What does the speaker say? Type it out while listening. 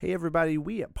Hey everybody,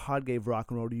 we at Pod Gave Rock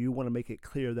and Roll to You want to make it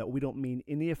clear that we don't mean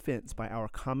any offense by our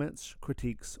comments,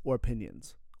 critiques, or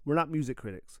opinions. We're not music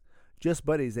critics, just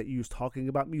buddies that use talking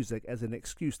about music as an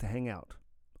excuse to hang out.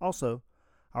 Also,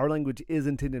 our language is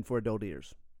intended for adult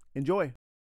ears. Enjoy!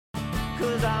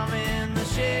 'Cause I'm in the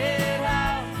shed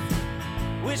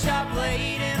house. Wish I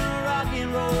played in a rock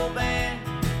and roll band.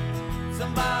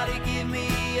 Somebody give me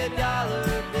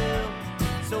 $1 bill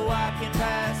so I can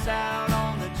pass out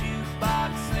on the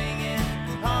jukebox singing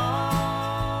honky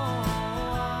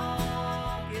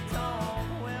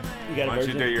tonk women. You got a Why don't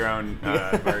you version? do your own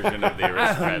version of the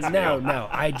Aristocrats? No,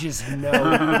 I just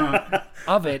know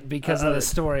of it because of the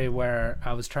story where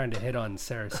I was trying to hit on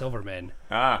Sarah Silverman.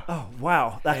 Ah, Oh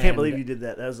wow, I can't And- believe you did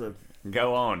that. That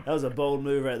go on. was a bold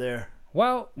move right there.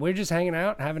 Well, we're just hanging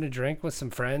out, having a drink with some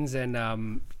friends, and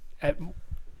at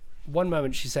one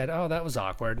moment she said, "Oh, that was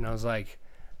awkward," and I was like,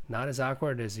 "Not as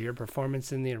awkward as your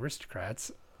performance in the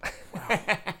Aristocrats."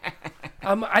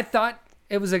 I thought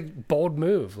it was a bold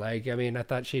move. I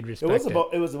thought she'd respect it.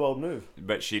 It was a bold move.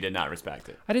 But she did not respect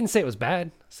it. I didn't say it was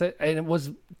bad, and it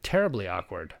was terribly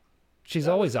awkward. She's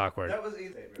always awkward. That was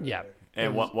easy. Yeah,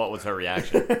 And what was her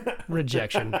reaction?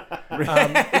 rejection.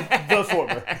 The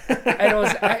former. And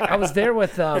I was there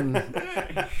with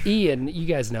Ian. You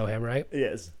guys know him, right?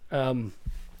 Yes.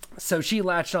 So she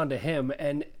latched onto him,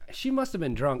 and she must have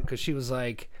been drunk because she was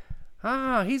like,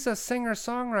 he's a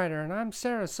singer-songwriter, and I'm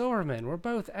Sarah Silverman. We're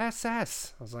both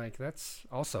SS. I was like, that's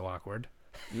also awkward.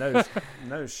 No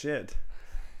shit.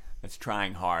 That's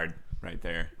trying hard right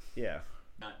there. Yeah.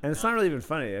 And it's not really even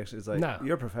funny, actually. It's like, No.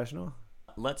 you're a professional?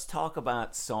 Let's talk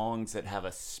about songs that have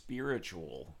a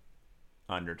spiritual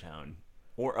undertone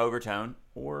or overtone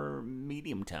or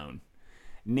medium tone.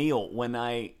 Neil, when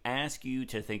I ask you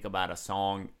to think about a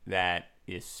song that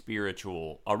is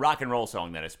spiritual, a rock and roll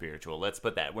song that is spiritual, let's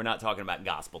put that. We're not talking about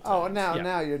gospel tones. Oh, now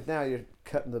Yeah. you're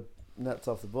cutting the nuts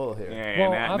off the bull here. Yeah,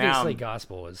 Well, now- obviously, now-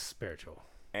 gospel is spiritual.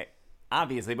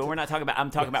 obviously, but we're not talking about.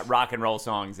 I'm talking about rock and roll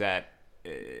songs that.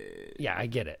 Yeah, I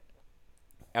get it.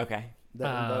 Okay.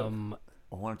 Um,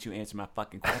 Well, why don't you answer my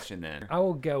fucking question then? I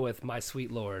will go with My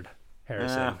Sweet Lord,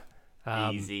 Harrison.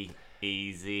 Easy.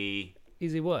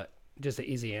 Easy what? Just an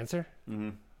easy answer?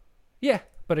 Mm-hmm. Yeah,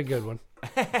 but a good one.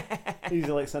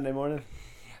 Usually like Sunday morning.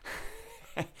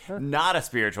 Not a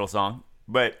spiritual song,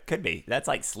 but could be. That's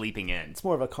like sleeping in. It's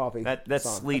more of a coffee. That's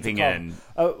song. sleeping That's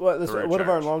a in. for a one of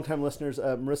our church. longtime listeners,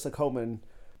 Marissa Coleman,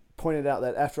 pointed out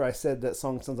that after I said that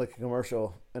song sounds like a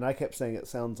commercial, and I kept saying it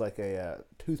sounds like a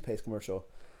toothpaste commercial,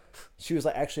 she was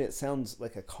like, actually, it sounds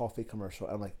like a coffee commercial.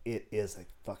 I'm like, it is a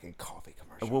fucking coffee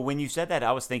commercial. Well, when you said that,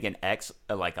 I was thinking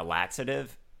like a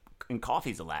laxative, and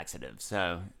coffee's a laxative,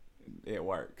 so it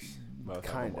works. Both of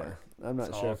them Kinda. work. I'm not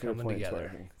It's sure all if your coming point's together.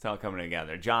 working. It's all coming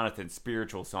together. Jonathan,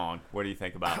 spiritual song. What do you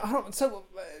think about? I don't. So,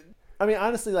 I mean,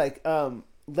 honestly, like,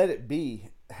 "Let It Be"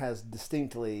 has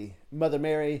distinctly Mother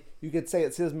Mary. You could say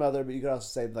it's his mother, but you could also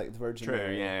say like the Virgin True.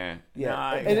 Mary. Yeah. Yeah, No,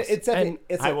 I and guess. it's definitely And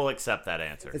it's I a- will accept that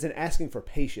answer. It's an asking for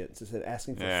patience. It's an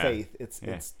asking for Yeah. faith. It's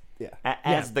Yeah. yeah.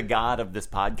 As the god of this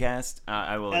podcast,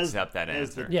 I will accept that as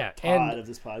answer. the Yeah, Todd and of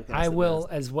this podcast. I that will knows.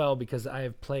 as well because I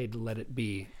have played Let It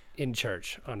Be in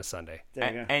church on a Sunday. There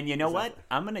you go. And you know Exactly. what?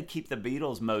 I'm going to keep the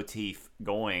Beatles motif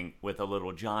going with a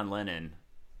little John Lennon.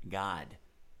 God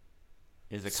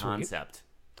is a Sweet. concept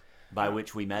by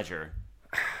which we measure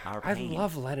our I pain.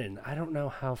 love Lennon. I don't know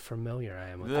how familiar I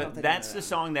am with it. That's the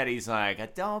song that he's like, I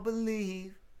don't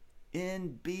believe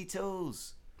in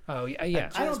Beatles. Oh, yeah.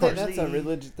 I don't Just think that's a believe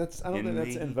religious. I don't in think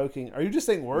that's me. invoking. Are you just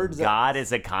saying words? God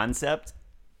is a concept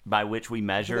by which we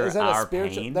measure Is that our a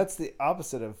spiritual? pain. That's the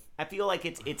opposite of. I feel like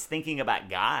it's thinking about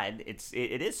God. It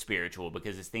is spiritual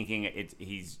because it's thinking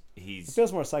he's It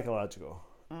feels more psychological.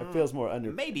 It feels more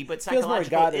under. maybe, but feels more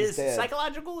psychological God is is dead.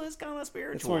 psychological is kind of It's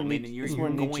spiritual. more I mean, Nietzsche. you're, It's you're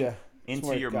more going Nietzsche. It's into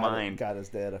more your God, mind. God is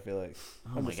dead. I feel like.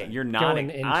 Oh I'm my just God, saying. you're Going nodding.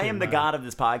 into I your am the mind. god of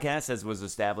this podcast, as was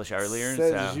established earlier.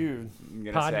 Says so you. I'm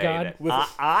gonna Pod say god? that With-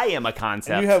 I am a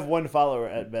concept. And you have one follower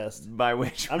at best. by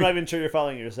which I'm not even sure you're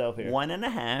following yourself here.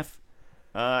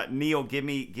 1.5. Neil, give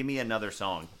me another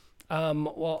song.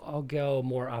 Well, I'll go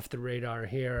more off the radar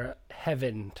here.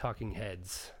 Heaven, Talking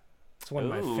Heads. It's one of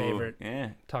my Ooh, favorite Yeah.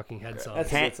 Talking Head songs.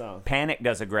 That's a good song. Panic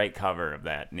does a great cover of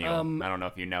that, Neil. Um, I don't know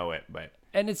if you know it, but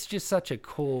And it's just such a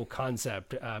cool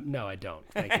concept. No, I don't.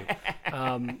 Thank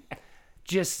you.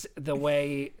 Just the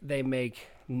way they make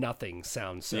nothing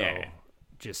sound so Yeah.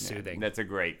 just soothing. that's a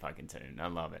great fucking tune. I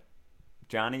love it.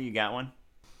 Johnny, you got one?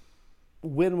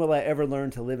 When Will I Ever Learn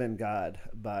to Live in God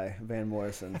by Van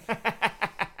Morrison.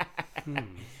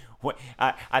 What,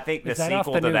 I think the Is that off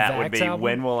sequel the to new that would Vax be album?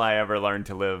 When Will I Ever Learn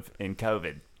to Live in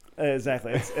COVID?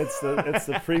 Exactly. It's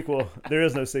the prequel. There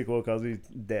is no sequel because he's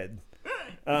dead.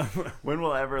 When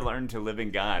we'll ever learn to live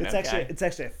in God? It's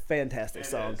actually a fantastic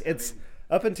song. It's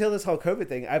up until this whole COVID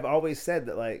thing, I've always said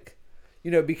that, like,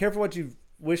 be careful what you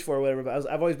wish for or whatever. But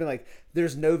I've always been like,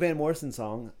 there's no Van Morrison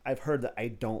song I've heard that I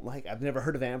don't like. I've never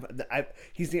heard of Van.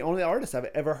 He's the only artist I've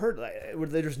ever heard. Where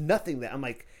there's nothing that I'm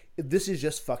like, this is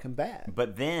just fucking bad.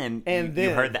 But then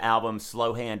you heard the album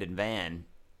Slow Hand and Van,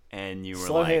 and you were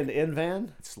Slow like, Hand in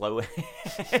Van? Slow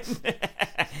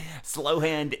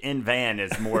Hand in Van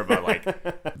is more of a like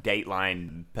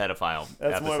Dateline pedophile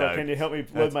That's episode. more of a, can you help me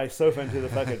load my sofa into the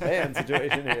fucking van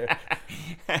situation here?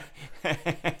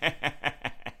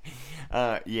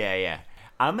 Yeah.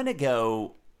 I'm going to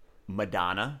go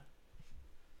Madonna,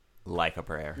 Like a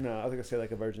Prayer. No, I was going to say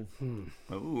Like a Virgin.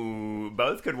 Ooh,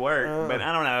 both could work, but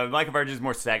I don't know. Like a Virgin is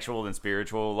more sexual than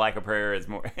spiritual. Like a Prayer is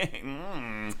more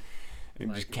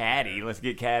just catty. Let's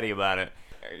get catty about it.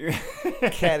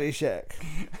 Caddyshack.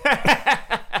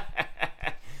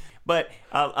 But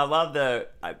I love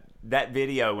that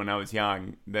video when I was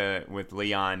young, with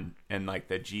Leon and like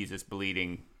the Jesus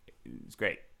bleeding. It's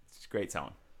great. It's a great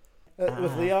song.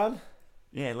 With Leon?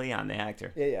 Yeah, Leon, the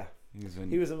actor. Yeah.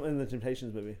 He was in the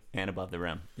Temptations movie. And Above the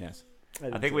Rim, yes. I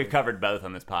I think we've covered both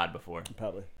on this pod before.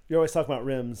 Probably. You always talk about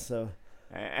rims, so.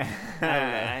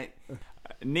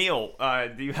 Neil,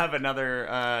 do you have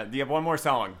another? Do you have one more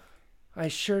song? I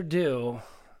sure do.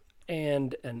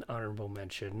 And an honorable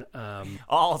mention.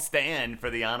 I'll stand for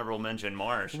the honorable mention,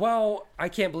 Marsh. Well, I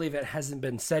can't believe it hasn't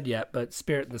been said yet, but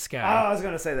Spirit in the Oh, Sky. I was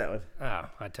going to say that one. Oh,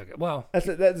 I took it. Well, That's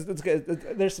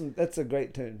good. That's a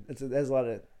great tune. There's a lot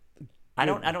of. I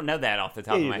don't know that off the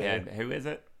top of my head. Who is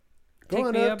it? Take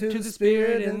Going me up to the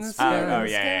Spirit in the Sky. Oh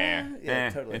yeah. Yeah,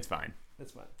 totally. It's fine.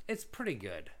 That's fine. It's pretty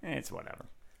good. It's whatever.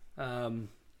 And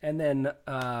then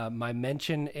my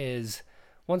mention is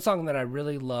one song that I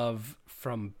really love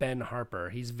from Ben Harper.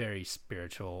 He's very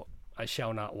spiritual. I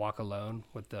Shall Not Walk Alone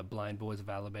with the Blind Boys of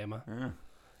Alabama.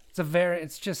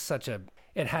 It's just such a,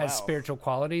 it has spiritual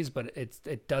qualities, but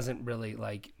it doesn't really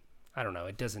like, I don't know,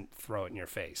 it doesn't throw it in your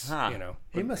face, you know.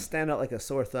 He must stand out like a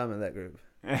sore thumb in that group.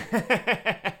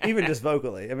 Even just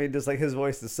vocally. I mean, just like his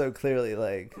voice is so clearly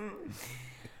like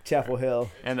Chapel Hill.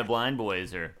 And the Blind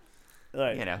Boys are,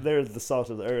 they're the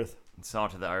salt of the earth.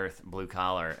 salt of the earth, blue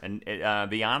collar. And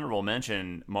the honorable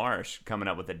mention, Marsh, coming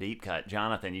up with a deep cut.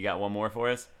 Jonathan, you got one more for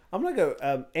us? I'm going to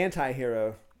go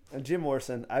Anti-Hero. Jim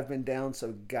Morrison, I've been down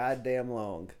so goddamn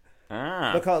long.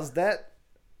 Because there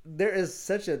is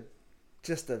such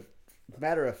just a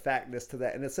matter of factness to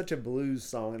that, and it's such a blues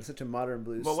song, and it's such a modern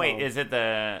blues song. Well, wait, is it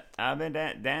the I've been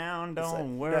down,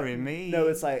 don't worry me? No,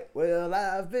 it's like, well,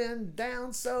 I've been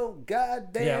down so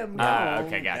goddamn long.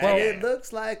 Okay, gotcha. Well, it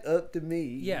looks like up to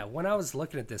me. Yeah, when I was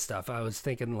looking at this stuff, I was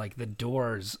thinking like the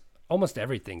Doors, almost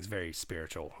everything's very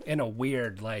spiritual in a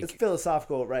weird, like... It's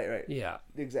philosophical, right. Yeah.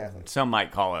 Exactly. Some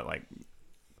might call it like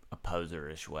a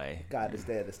poser-ish way. God is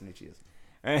dead, it's Nietzscheism.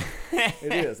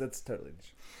 It is, it's totally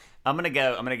Nietzsche. I'm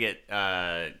gonna get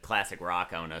classic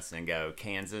rock on us and go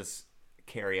Kansas,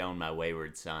 Carry On My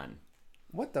Wayward Son.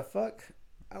 What the fuck?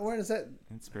 Where is that?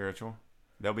 It's spiritual.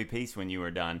 There'll be peace when you are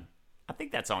done. I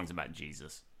think that song's about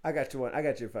Jesus. I got you one. I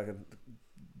got your fucking.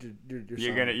 Your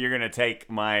You're gonna take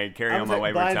my Carry On My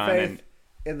Wayward Son and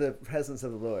in the presence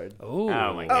of the Lord. Ooh.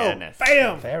 Oh my goodness!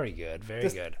 Bam! Very good. Very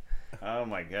good. Oh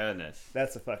my goodness!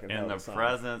 That's a fucking. In the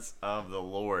presence of the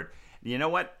Lord. You know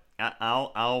what?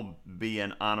 I'll be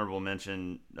an honorable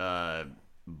mention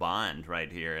Bond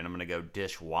right here, and I'm gonna go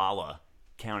Dishwalla,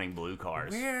 Counting Blue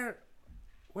Cars.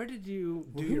 Where did you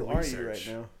do Who your are research?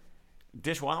 you right now?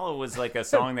 Dishwalla was like a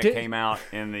song that came out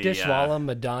in the Dishwalla,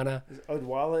 Madonna.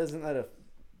 Odwalla, isn't that a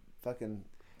fucking?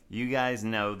 You guys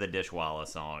know the Dishwalla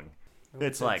song.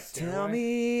 It's like, tell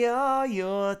me all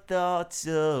your thoughts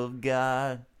of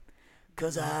God,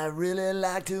 'cause I really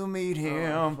like to meet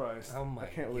him. Oh my I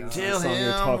can't believe God. this Tell is the song you're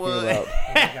him talking what- about.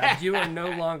 Oh my God, you are no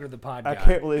longer the pod guy. I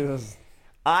can't believe this.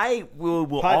 I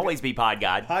will always be Pod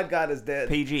God. Pod God is dead.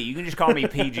 PG. You can just call me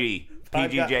PG.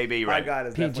 PGJB, right? Pod God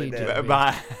is definitely PG. dead.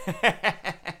 Bye.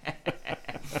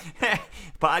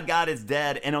 Pod God is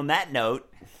dead. And on that note,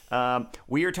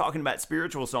 we are talking about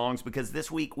spiritual songs because this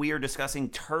week we are discussing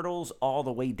Turtles All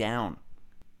the Way Down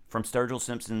from Sturgill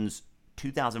Simpson's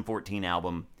 2014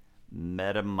 album,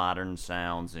 Meta Modern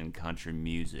Sounds in Country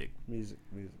Music. Music.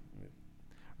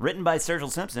 Written by Sturgill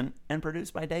Simpson and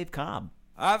produced by Dave Cobb.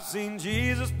 I've seen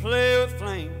Jesus play with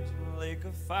flames in a lake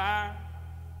of fire.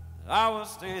 I was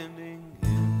standing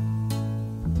in.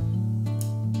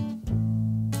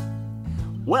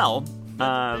 Well,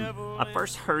 I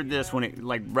first heard this when it,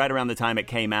 like, right around the time it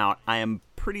came out. I am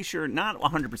pretty sure, not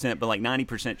 100%, but like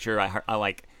 90% sure I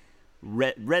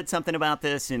read something about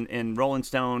this in Rolling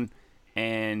Stone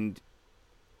and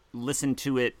listened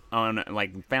to it on,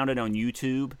 like, found it on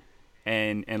YouTube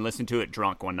and listened to it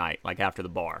drunk one night, like after the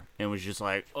bar, and was just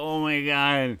like, oh my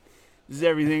God, this is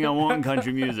everything I want in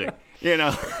country music. You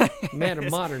know, Man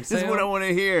of modern this is sound. what I want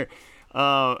to hear.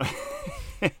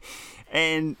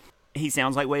 And he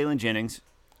sounds like Waylon Jennings,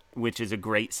 which is a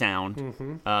great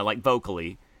sound, like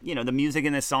vocally. You know, the music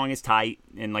in this song is tight,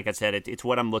 and like I said, it's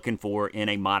what I'm looking for in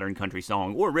a modern country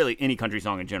song, or really any country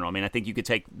song in general. I mean, I think you could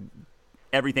take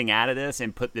everything out of this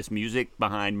and put this music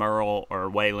behind Merle or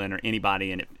Waylon or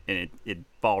anybody, and it'd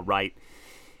fall right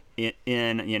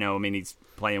in. You know, I mean, he's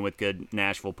playing with good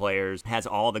Nashville players, has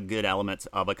all the good elements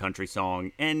of a country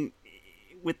song, and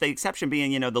with the exception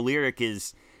being, you know, the lyric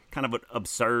is kind of an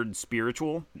absurd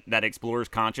spiritual that explores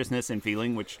consciousness and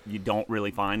feeling, which you don't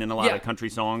really find in a lot of country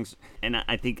songs. And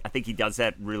I think he does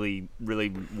that really,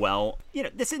 really well. You know,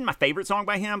 this isn't my favorite song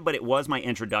by him, but it was my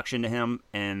introduction to him,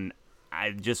 and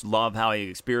I just love how he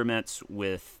experiments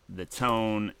with the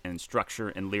tone and structure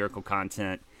and lyrical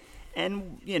content.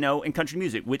 And, you know, in country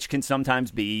music, which can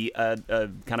sometimes be a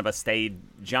kind of a staid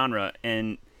genre.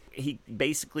 And he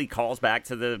basically calls back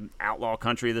to the outlaw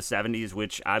country of the 70s,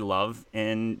 which I love,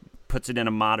 and puts it in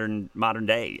a modern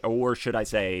day, or should I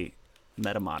say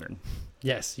meta-modern.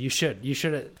 Yes, you should. You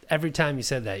should have, every time you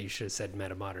said that, you should have said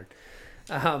meta-modern.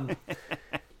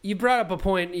 You brought up a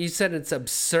point, you said it's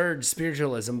absurd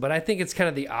spiritualism, but I think it's kind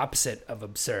of the opposite of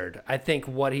absurd. I think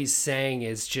what he's saying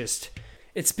is just,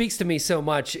 it speaks to me so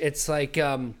much. It's like,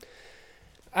 I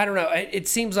don't know, it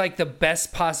seems like the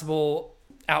best possible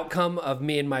outcome of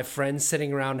me and my friends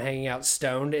sitting around hanging out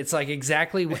stoned. It's like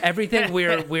exactly everything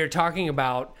we're talking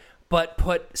about, but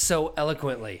put so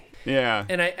eloquently. Yeah.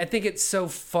 And I think it's so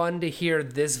fun to hear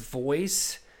this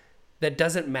voice that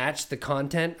doesn't match the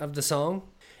content of the song.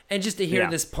 And just to hear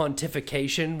this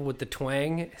pontification with the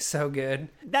twang is so good.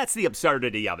 That's the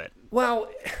absurdity of it.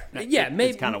 Well, yeah,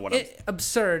 maybe kind of what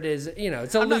absurd is, you know,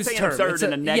 it's a I'm loose not saying term. absurd It's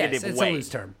in a negative it's way. a loose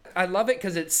term. I love it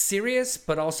because it's serious,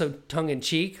 but also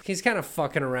tongue-in-cheek. He's kind of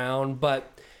fucking around,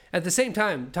 but at the same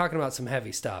time, talking about some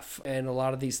heavy stuff. And a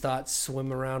lot of these thoughts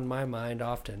swim around my mind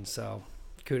often, so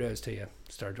kudos to you,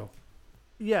 Sturgill.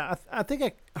 Yeah, I think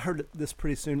I heard this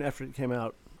pretty soon after it came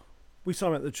out. We saw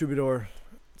him at the Troubadour,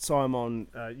 saw him on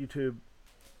YouTube.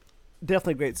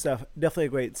 Definitely great stuff. Definitely a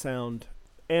great sound.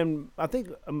 And I think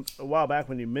a while back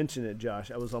when you mentioned it,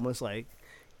 Josh, I was almost like,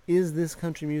 is this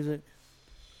country music?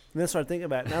 And then I started thinking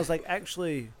about it, and I was like,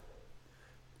 actually,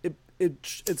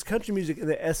 it's country music in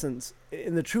the essence,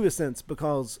 in the truest sense,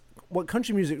 because what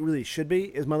country music really should be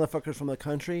is motherfuckers from the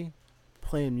country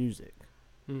playing music.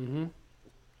 Mm-hmm.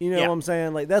 You know what I'm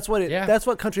saying? Like that's what that's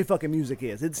what country fucking music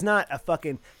is. It's not a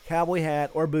fucking cowboy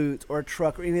hat or boots or a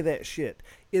truck or any of that shit.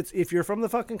 It's if you're from the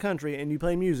fucking country and you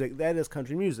play music, that is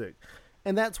country music.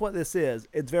 And that's what this is.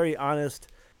 It's very honest.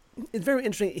 It's very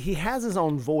interesting. He has his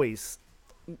own voice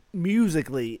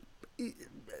musically.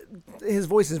 His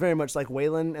voice is very much like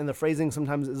Waylon, and the phrasing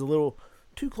sometimes is a little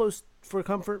too close for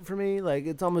comfort for me. Like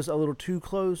it's almost a little too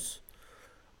close.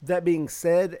 That being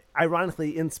said,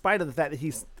 ironically, in spite of the fact that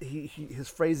his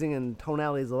phrasing and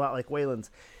tonality is a lot like Waylon's,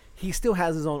 he still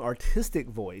has his own artistic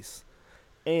voice,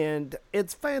 and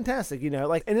it's fantastic, you know.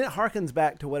 Like, and it harkens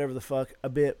back to whatever the fuck a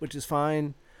bit, which is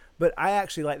fine. But I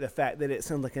actually like the fact that it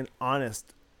sounds like an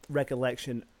honest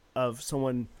recollection of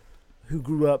someone who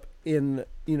grew up in,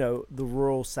 you know, the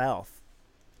rural South,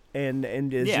 and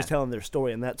is just telling their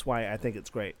story, and that's why I think it's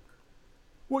great.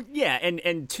 Well, yeah,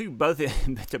 and to both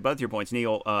your points,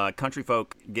 Neil, country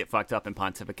folk get fucked up and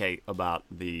pontificate about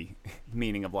the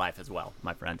meaning of life as well,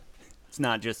 my friend. It's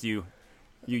not just you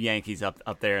Yankees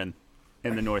up there in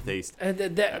the Northeast.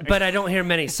 But I don't hear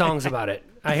many songs about it.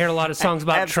 I hear a lot of songs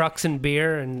about trucks and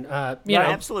beer, and you know,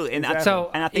 absolutely. And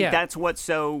I think that's what's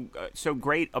so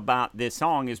great about this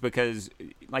song is because,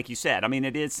 like you said, I mean,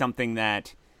 it is something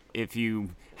that if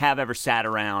you have ever sat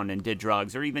around and did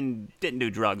drugs or even didn't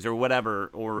do drugs or whatever,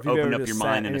 or opened up your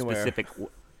mind in a specific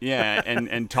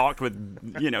and talked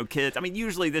with, you know, kids. I mean,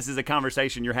 usually this is a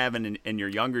conversation you're having in your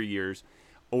younger years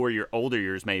or your older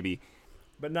years maybe.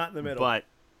 But not in the middle.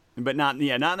 But not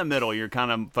in the middle. You're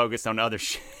kind of focused on other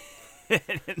shit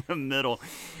in the middle.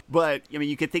 But, I mean,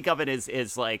 you could think of it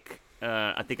as like,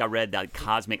 I think I read that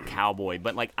Cosmic Cowboy.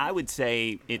 But, like, I would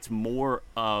say it's more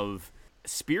of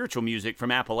spiritual music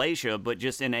from Appalachia, but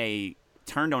just in a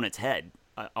turned on its head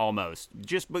almost.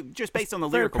 Just based on the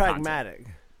lyrical content. Very pragmatic.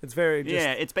 It's very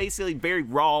it's basically very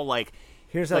raw. Like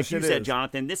here's how like you said, is.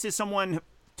 Jonathan. This is someone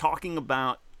talking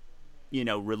about, you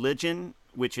know, religion,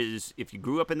 which is, if you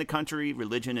grew up in the country,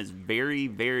 religion is very,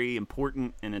 very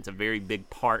important, and it's a very big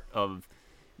part of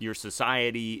your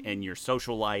society and your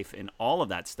social life and all of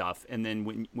that stuff. And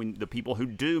then when the people who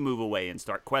do move away and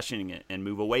start questioning it and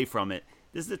move away from it,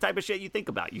 this is the type of shit you think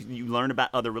about. You learn about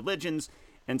other religions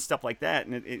and stuff like that,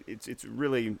 and it's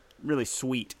really, really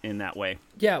sweet in that way.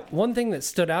 Yeah, one thing that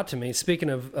stood out to me, speaking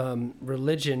of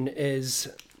religion, is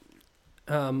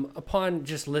upon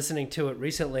just listening to it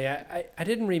recently, I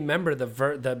didn't remember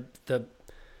the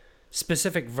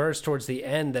specific verse towards the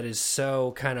end that is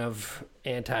so kind of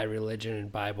anti-religion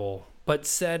and Bible, but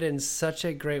said in such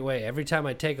a great way. Every time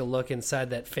I take a look inside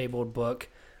that fabled book,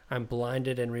 I'm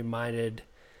blinded and reminded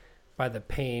by the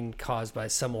pain caused by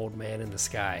some old man in the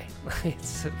sky.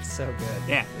 It's so good.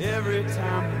 Yeah. Every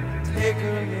time you take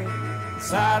a look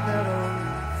inside that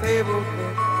old fabled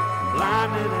book,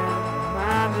 blinded and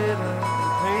reminded of the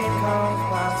pain caused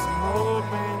by some old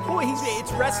man. Boy,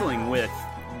 it's wrestling with,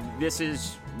 this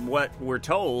is what we're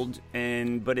told,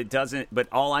 but it doesn't. But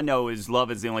all I know is love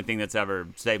is the only thing that's ever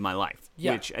saved my life.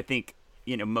 Yeah. Which I think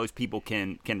most people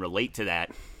can relate to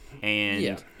that.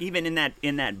 And even in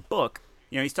that book,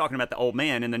 he's talking about the old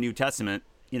man in the New Testament.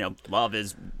 Love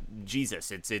is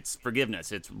Jesus. It's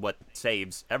forgiveness. It's what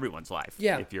saves everyone's life.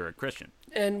 Yeah. If you're a Christian.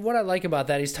 And what I like about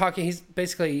that,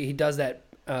 he does that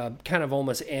kind of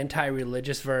almost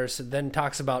anti-religious verse, then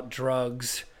talks about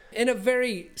drugs in a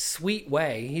very sweet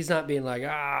way. He's not being like,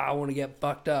 I want to get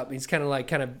fucked up. He's kind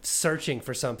of searching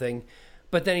for something.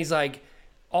 But then he's like,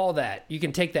 all that. You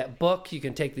can take that book, you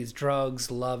can take these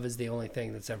drugs. Love is the only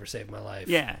thing that's ever saved my life.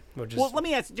 Yeah. Well, let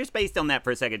me ask, just based on that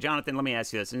for a second, Jonathan, let me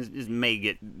ask you this. And this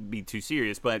may be too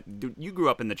serious, but you grew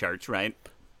up in the church, right?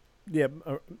 Yeah,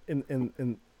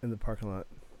 in the parking lot.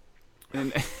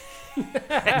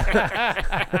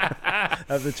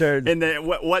 Of the church. And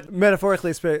what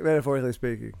metaphorically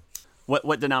speaking.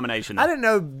 What denomination? I didn't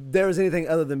know there was anything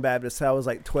other than Baptist. So I was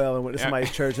like 12 and went to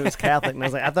somebody's church and it was Catholic, and I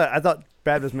was like, I thought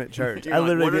Baptist meant church. I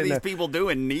literally what are didn't these know. people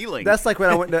doing kneeling? That's like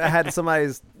when I had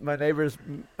my neighbors.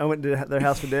 I went to their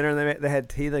house for dinner and they had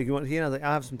tea. Like, you want tea? And I was like,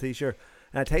 I'll have some tea, sure.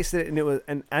 And I tasted it, and it was,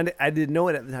 and I didn't know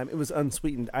it at the time. It was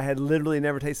unsweetened. I had literally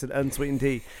never tasted unsweetened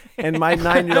tea. And my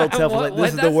 9-year-old self was like,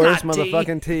 "This is the worst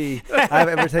motherfucking tea I've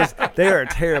ever tasted." They are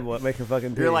terrible at making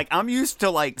fucking tea. You're like, I'm used to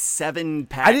like 7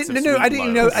 packs. I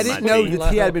didn't know the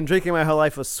tea I'd been drinking my whole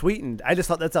life was sweetened. I just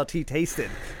thought that's how tea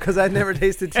tasted because I'd never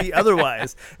tasted tea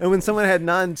otherwise. And when someone had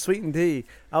non-sweetened tea,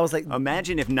 I was like,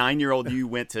 imagine if 9-year-old you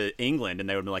went to England and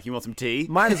they would be like, "You want some tea?"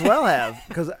 Might as well have,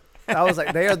 because I was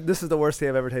like, this is the worst tea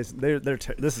I've ever tasted.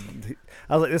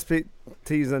 I was like, this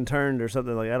tea's unturned or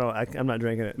something. Like, I'm not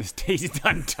drinking it. This tea's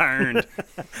unturned.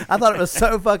 I thought it was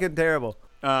so fucking terrible.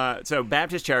 So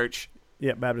Baptist church.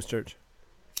 Yeah, Baptist church.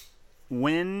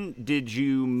 When did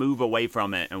you move away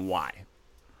from it and why?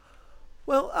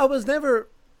 Well, I was never,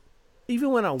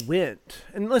 even when I went,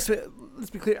 and let's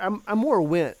be clear, I more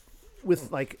went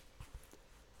with like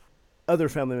other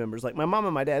family members, like my mom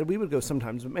and my dad. We would go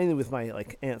sometimes, but mainly with my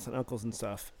like aunts and uncles and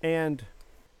stuff. And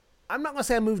I'm not gonna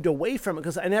say I moved away from it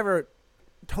because I never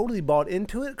totally bought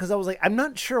into it, because I was like, I'm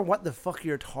not sure what the fuck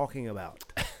you're talking about.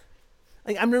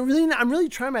 Like, I'm really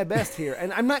trying my best here,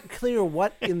 and I'm not clear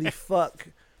what in the fuck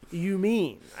you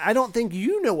mean. I don't think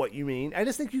you know what you mean. I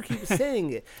just think you keep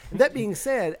saying it. That being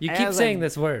said, you keep saying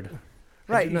this word.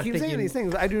 Right, you keep saying these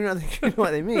things. I do not think you know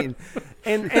what they mean.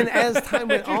 And as time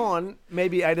went on,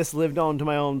 maybe I just lived on to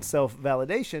my own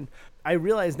self-validation. I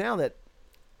realize now that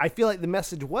I feel like the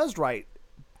message was right,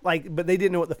 like, but they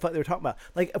didn't know what the fuck they were talking about.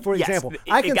 Like, for example,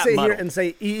 I can sit here and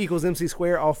say E equals MC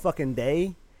squared all fucking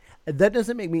day. That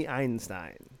doesn't make me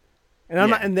Einstein. And I'm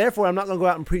not, and therefore I'm not going to go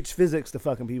out and preach physics to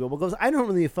fucking people because I don't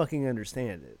really fucking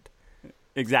understand it.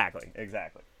 Exactly.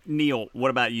 Neil,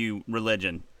 what about you,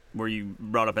 religion? Were you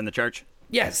brought up in the church?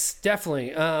 Yes,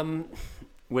 definitely.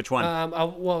 Which one?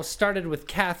 Well, started with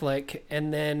Catholic,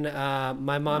 and then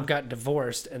my mom got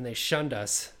divorced, and they shunned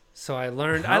us. So I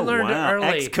learned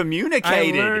early.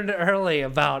 Excommunicated. I learned early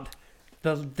about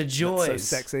the joys. That's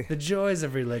so sexy. The joys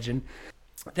of religion.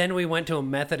 Then we went to a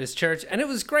Methodist church, and it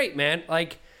was great, man.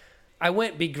 Like, I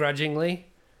went begrudgingly,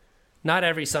 not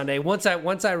every Sunday. Once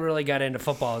I really got into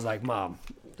football, I was like, Mom,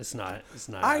 it's not.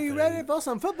 Are you ready for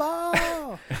some football?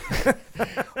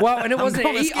 Well, and it wasn't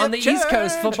on the East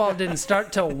Coast. Football didn't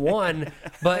start till 1,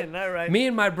 but right? Me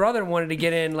and my brother wanted to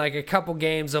get in like a couple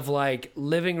games of like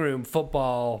living room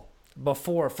football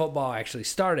before football actually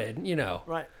started. You know,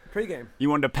 Right, pregame.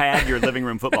 You wanted to pad your living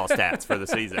room football stats for the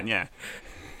season, yeah.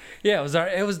 Yeah,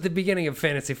 it was the beginning of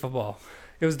fantasy football.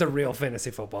 It was the real fantasy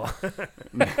football.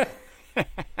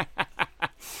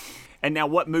 And now,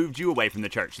 what moved you away from the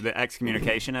church? The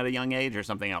excommunication at a young age, or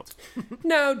something else?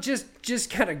 No, just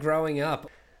kind of growing up.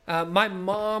 My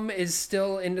mom is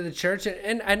still into the church,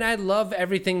 and I love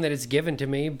everything that is given to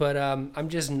me, but I'm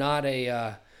just not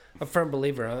a firm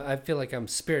believer. I feel like I'm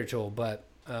spiritual, but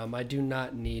I do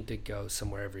not need to go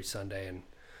somewhere every Sunday and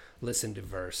listen to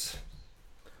verse.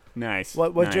 Nice.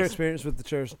 What's your experience with the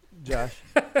church, Josh?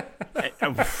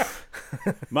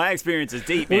 My experience is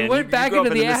deep, man. We went back into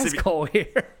the Mississippi- asshole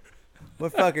here. We're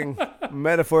fucking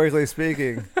metaphorically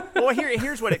speaking. Well,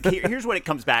 here's what it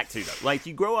comes back to though. Like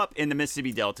you grow up in the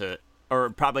Mississippi Delta, or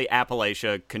probably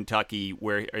Appalachia, Kentucky,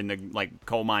 where in the like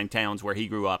coal mine towns where he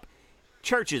grew up.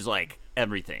 Church is like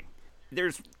everything.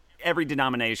 There's every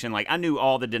denomination. Like I knew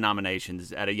all the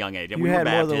denominations at a young age. And You we had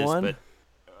were more Baptist, than one?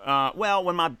 but well,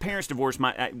 when my parents divorced,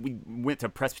 we went to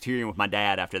Presbyterian with my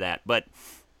dad after that, but.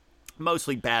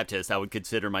 Mostly Baptist. I would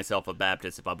consider myself a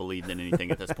Baptist if I believed in anything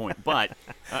at this point. But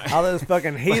All those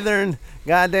fucking heathen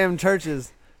goddamn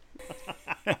churches.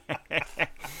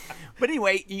 But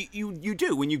anyway, you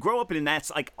do when you grow up and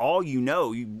that's like all you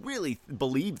know. You really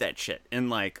believe that shit, and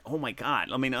like, oh my god.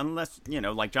 I mean, unless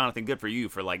like Jonathan, good for you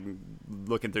for like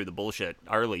looking through the bullshit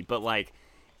early. But like,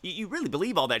 you really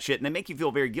believe all that shit, and they make you feel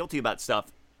very guilty about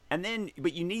stuff. And then,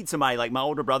 but you need somebody like my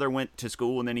older brother went to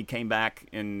school, and then he came back,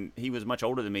 and he was much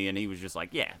older than me, and he was just like,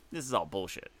 yeah, this is all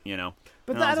bullshit, But And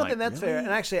I was don't like, think that's really? fair. And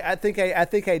actually,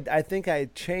 I think I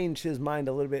changed his mind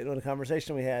a little bit in the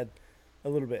conversation we had, a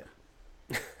little bit.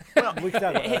 Well, We can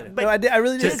talk about it. but No, I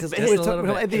really did. just- 'cause just we a talked-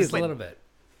 little I bit. did. Just a little bit.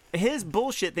 his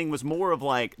bullshit thing was more of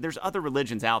like, there's other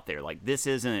religions out there. Like,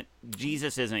 Jesus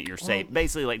isn't your savior.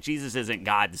 Basically, like, Jesus isn't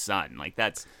God's son. Like,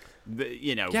 that's,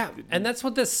 Yeah, and that's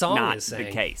what this song not is the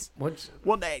saying. case. What's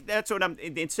Well, that's what I'm,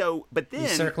 and so, but then. you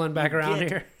circling back around get-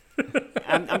 here?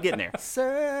 I'm getting there.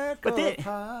 Circle But then-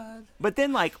 pod. But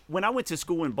then, like, when I went to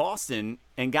school in Boston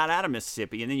and got out of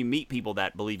Mississippi, and then you meet people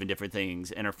that believe in different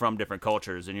things and are from different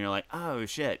cultures, and you're like, oh,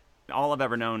 shit. All I've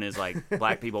ever known is, like,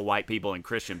 black people, white people, and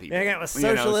Christian people. Yeah, I got with You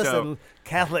know, socialists so- and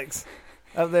Catholics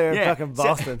up there in Yeah, fucking so-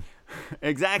 Boston.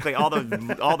 Exactly. All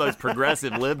those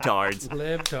progressive libtards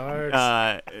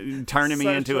Libtards. turning me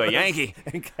into a Yankee.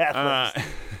 and Catholics.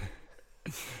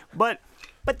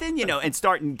 But then, and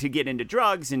starting to get into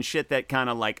drugs and shit that kind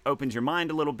of like opens your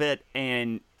mind a little bit.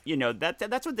 And,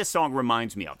 that's what this song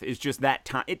reminds me of. It's just that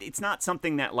time. It's not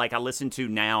something that like I listen to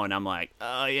now and I'm like,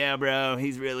 oh yeah, bro,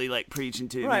 he's really like preaching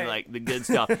to Right. me like the good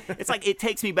stuff. It's like, it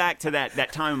takes me back to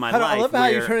that time in my I life. love how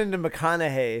you where- turn into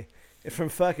McConaughey from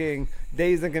fucking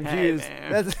Dazed and Confused.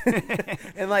 man. That's,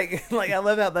 and like I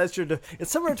love how that's your. It's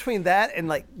somewhere between that and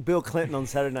like Bill Clinton on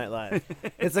Saturday Night Live.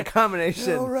 It's a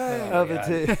combination of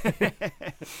the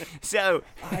two. So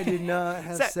I did not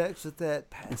have So- sex with that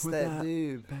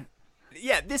dude.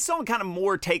 yeah, this song kind of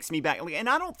more takes me back, and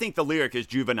I don't think the lyric is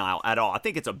juvenile at all. I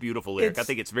think it's a beautiful lyric. I It's-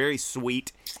 think it's very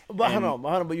sweet. But and- hold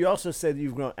on. But you also said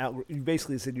you've grown out. You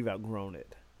basically said you've outgrown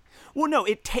it. Well, no,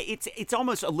 it's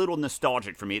almost a little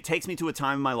nostalgic for me. It takes me to a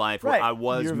time in my life where Right. I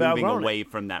was You've moving outgrown away it.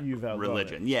 from that You've outgrown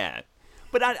religion. it. Yeah,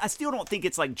 but I still don't think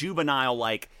it's like juvenile,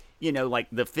 like like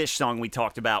the Fish song we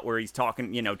talked about, where he's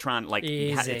talking, trying like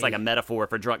Easy. it's like a metaphor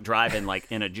for drunk driving, like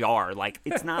in a jar. Like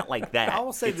it's not like that. I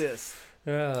will say It's- this.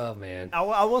 Oh man.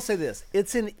 I will say this.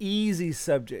 It's an easy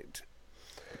subject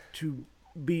to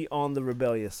be on the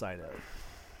rebellious side of.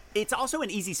 It's also an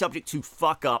easy subject to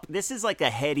fuck up. This is like a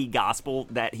heady gospel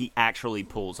that he actually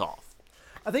pulls off.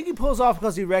 I think he pulls off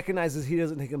because he recognizes he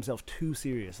doesn't take himself too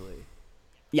seriously.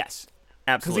 Yes,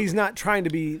 Because absolutely. he's not trying to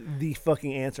be the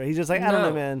fucking answer. He's just like, I don't No.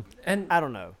 know, man. And I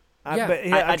don't know. Yeah. But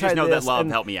here, I I've just tried know that this, love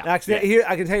and helped me out. Actually, Yeah. here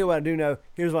I can tell you what I do know.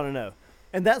 Here's what I know,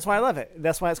 and that's why I love it.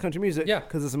 That's why it's country music. Yeah.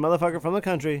 Because it's a motherfucker from the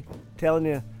country telling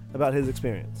you about his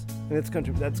experience, and it's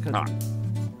country. That's country. All right. music.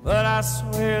 But I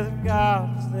swear that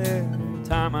God is there every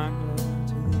time I go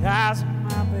to the eyes of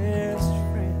my best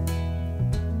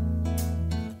friend.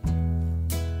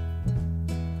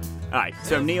 All right,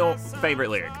 so Neil, favorite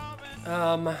lyric.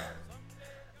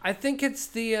 I think it's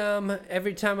the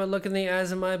every time I look in the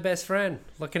eyes of my best friend,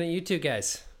 looking at you two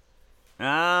guys.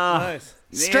 Ah, Nice.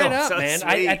 Neil, Straight up, so man.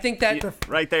 sweet. I think that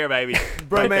Right there, baby.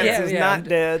 Bromance Yeah, is yeah, not I'm-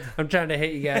 dead. I'm trying to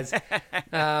hate you guys.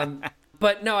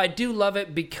 But no, I do love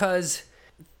it because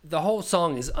the whole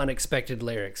song is unexpected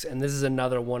lyrics, and this is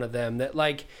another one of them that,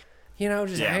 like,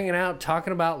 just Yeah. hanging out,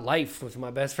 talking about life with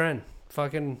my best friend.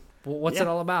 Fucking, what's it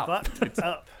all about? Fucked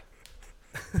up.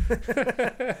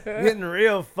 Getting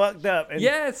real fucked up. And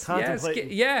Yes,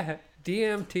 contemplating. yeah,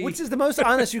 DMT. Which is the most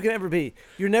honest you can ever be.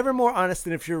 You're never more honest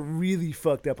than if you're really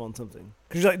fucked up on something.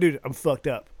 Because you're like, dude, I'm fucked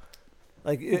up.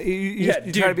 Like, you yeah, try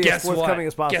dude, to be as guess forthcoming what?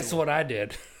 as possible. Guess what I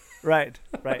did? Right.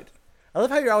 I love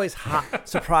how you're always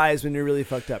surprised when you're really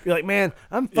fucked up. You're like, man,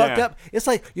 I'm fucked up. It's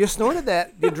like you snorted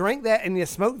that, you drank that, and you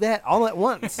smoked that all at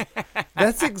once.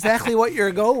 That's exactly what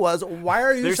your goal was. Why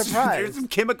are you surprised? There's some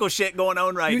chemical shit going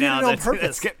on right You now. did it on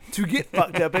purpose to get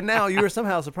fucked up, and now you are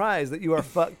somehow surprised that you are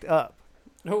fucked up.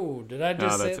 Oh, did I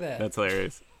just say that? That's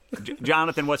hilarious.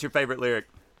 Jonathan, what's your favorite lyric?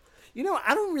 You know,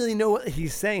 I don't really know what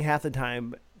he's saying half the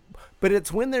time, but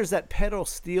it's when there's that pedal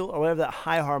steel or whatever, that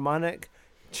high harmonic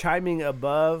chiming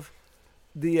above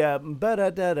the Every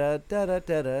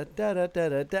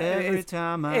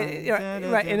time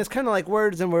right, and it's kind of like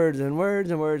words and words and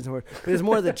words and words and words, but it's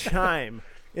more the chime.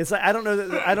 It's like I don't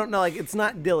know, like it's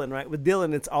not Dylan, right? With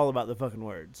Dylan, it's all about the fucking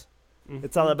words.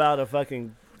 It's all about a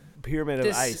fucking pyramid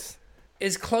of ice.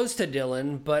 Is close to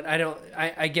Dylan, but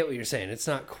I get what you're saying. It's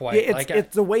not quite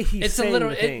it's the way he's saying little.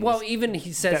 the things Well, even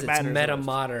he says that it's matters meta most.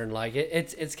 modern. Like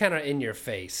it's kind of in your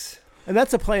face. And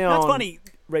that's a play on That's funny.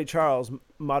 Ray Charles,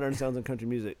 Modern Sounds in Country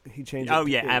Music. He changed it. Oh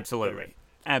yeah, absolutely.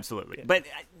 Absolutely. Yeah. But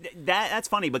that's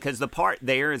funny because the part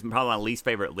there is probably my least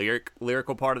favorite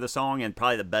lyrical part of the song, and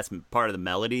probably the best part of the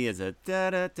melody is a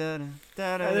da da da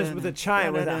da da. With the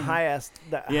chime, with the highest.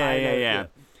 Yeah.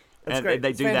 That's and great. they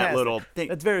It's do fantastic. that little thing.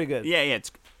 That's very good. Yeah,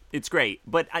 it's great.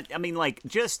 But I mean, like,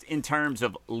 just in terms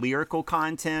of lyrical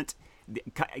content,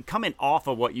 coming off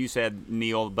of what you said,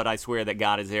 Neil, but I swear that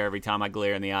God is there every time I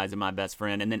glare in the eyes of my best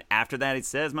friend. And then after that, it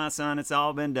says, my son, it's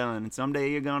all been done. And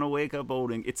someday you're going to wake up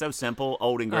old and... It's so simple,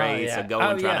 old and gray. yeah. So go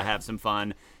and try to have some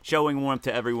fun. Showing warmth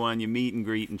to everyone. You meet and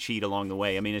greet and cheat along the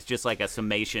way. I mean, it's just like a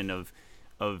summation of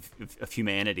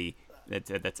humanity.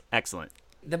 That's excellent.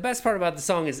 The best part about the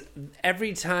song is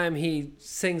every time he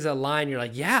sings a line, you're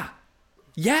like, yeah,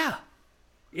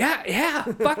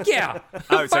 fuck yeah.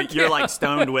 Oh, so Fuck you're yeah. like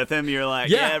stoned with him. You're like,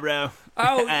 yeah, bro.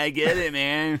 Oh. I get it,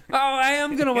 man. Oh, I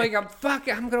am gonna wake up. Fuck,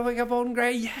 I'm gonna wake up old and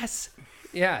gray. Yes.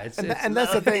 Yeah, And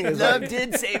that's the thing. Is Love like,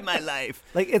 did save my life.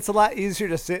 like, it's a lot easier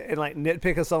to sit and like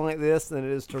nitpick a song like this than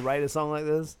it is to write a song like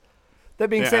this. That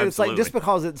being Yeah, said, it's like absolutely. just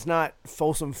because it's not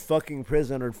Folsom fucking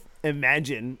Prison or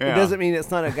Imagine, it Yeah. doesn't mean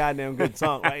it's not a goddamn good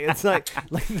song. Right? It's like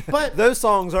but those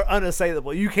songs are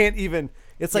unassailable. You can't even.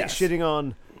 It's like Yes. shitting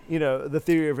on the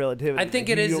theory of relativity. I think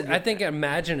Like, it you is. don't get I think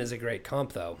Imagine is a great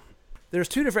comp, though. there's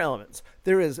two different elements.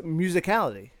 There is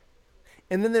musicality,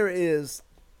 and then there is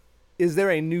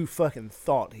there a new fucking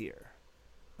thought here?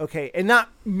 Okay, and not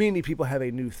many people have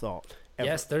a new thought. Ever.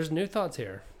 Yes, there's new thoughts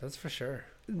here. That's for sure.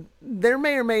 There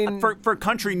may or may For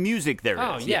country music, there is.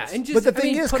 Oh yeah, yes. and just but the I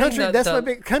thing mean, is, putting country. the- That's the- my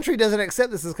big. Country doesn't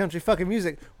accept this as country fucking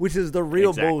music, which is the real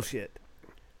Exactly. bullshit.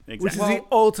 Exactly. Which is the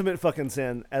ultimate fucking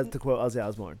sin, as to quote Ozzy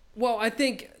Osbourne. Well, I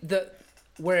think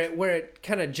where it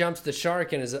kind of jumps the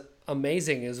shark and is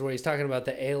amazing is where he's talking about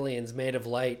the aliens made of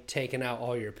light taking out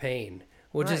all your pain,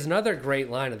 which is another great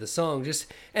line of the song.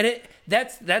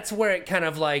 That's where it kind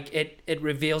of like it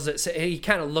reveals it. So he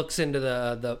kind of looks into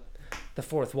the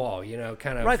fourth wall,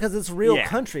 kind of Right, because it's real Yeah.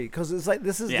 country. Because it's like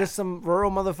this is Yeah. just some rural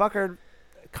motherfucker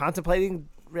contemplating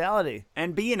reality.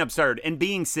 And being absurd and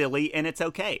being silly, and it's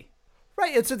okay.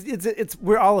 Right, it's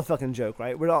we're all a fucking joke,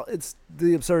 right? It's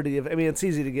the absurdity of. I mean, it's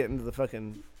easy to get into the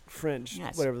fucking French,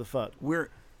 Yes. whatever the fuck.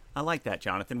 I like that,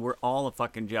 Jonathan. We're all a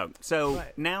fucking joke. So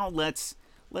Right. now let's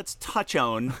touch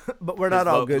on. But we're not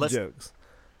all good let's- jokes.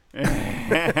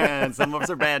 and some of us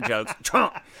are bad jokes.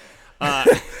 Trump.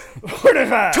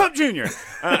 45. Trump Jr.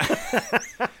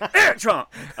 Eric Trump.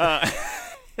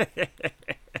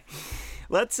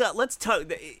 Let's talk.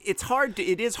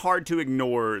 It is hard to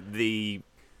ignore the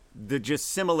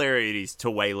just similarities to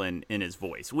Waylon in his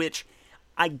voice, which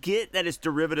I get that it's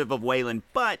derivative of Waylon,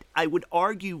 but I would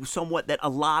argue somewhat that a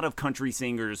lot of country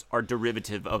singers are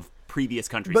derivative of previous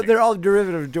country But singers. they're all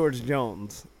derivative of George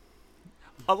Jones,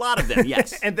 A lot of them,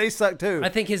 yes. and they suck too. I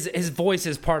think his voice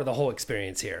is part of the whole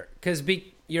experience here because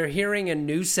you're hearing a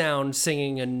new sound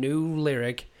singing a new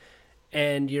lyric,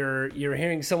 and you're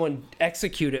hearing someone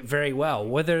execute it very well,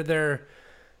 whether they're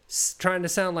trying to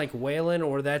sound like Waylon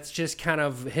or that's just kind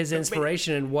of his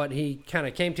inspiration and what he kind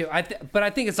of came to. But I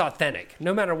think it's authentic.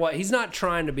 No matter what, he's not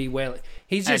trying to be Waylon.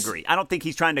 He's I just agree. I don't think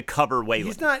he's trying to cover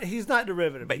Waylon. He's not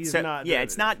derivative. But He's so- not. yeah,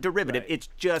 it's not derivative. Right. It's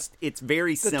just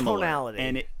very similar. tonality.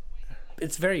 And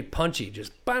it's very punchy.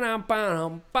 Just ba-dum,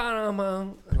 ba-dum,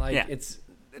 ba-dum, like Yeah. it's.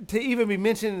 To even be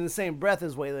mentioned in the same breath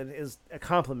as Waylon is a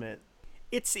compliment.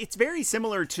 it's very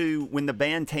similar to when the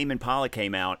band Tame Impala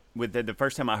came out. With the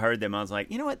first time I heard them, I was like,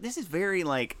 you know what? This is very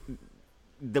like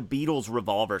the Beatles'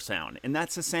 Revolver sound, and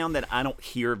that's a sound that I don't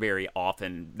hear very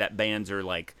often. That bands are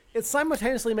like. It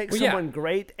simultaneously makes Well, yeah. someone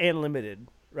great and limited,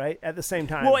 right? At the same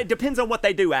time. Well, it depends on what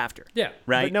they do after. Yeah.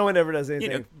 Right. But no one ever does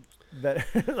anything know-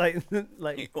 better, like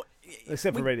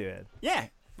except for Radiohead. Yeah.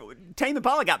 Tame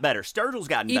Impala got better. Sturgill's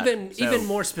gotten better. Even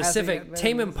more specific, Has it got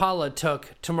Tame better? Impala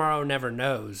took Tomorrow Never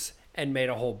Knows and made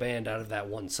a whole band out of that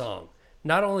one song.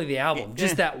 Not only the album,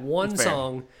 just that one that's fair.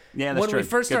 song. Yeah, that's when true. we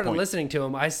first Good started point. listening to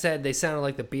them, I said they sounded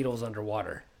like the Beatles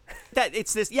underwater.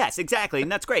 Yes, exactly,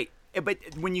 and that's great. But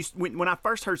when I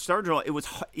first heard Sturgill,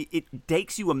 it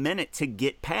takes you a minute to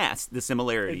get past the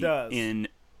similarity It does. in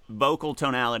vocal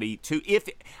tonality.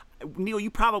 Neil, you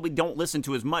probably don't listen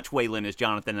to as much Waylon as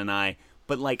Jonathan and I,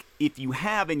 but like if you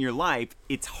have in your life,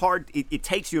 it's hard. It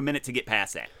takes you a minute to get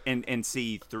past that and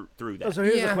see through that. So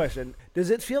here's Yeah. the question: does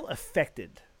it feel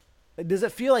affected? Does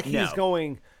it feel like he's No.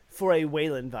 going for a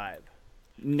Waylon vibe?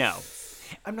 No.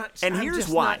 I'm not. And I'm here's just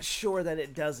why. not sure that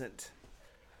it doesn't.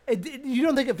 You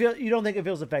don't think it feels? You don't think it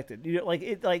feels affected? You don't, like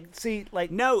it? Like see,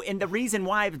 like No, and the reason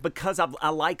why is because I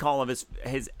like all of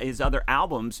his other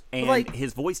albums, and like,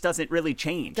 his voice doesn't really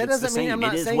change. that It's the doesn't mean same. I'm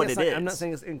not It is saying what it's it not, is. I'm not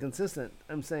saying it's inconsistent.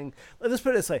 I'm saying let's put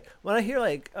it this way: when I hear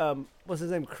like what's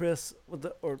his name, Chris,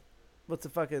 what's the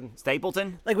fucking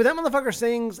Stapleton. like when that motherfucker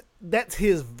sings, that's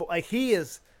his like he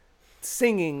is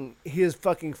singing his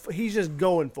fucking. He's just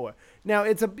going for it. Now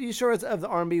it's you sure it's of the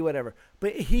R&B whatever,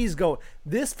 but he's going.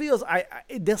 This feels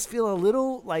it does feel a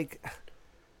little like.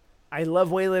 I love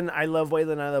Waylon. I love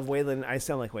Waylon. I love Waylon. I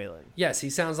sound like Waylon. Yes, he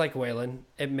sounds like Waylon.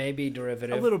 It may be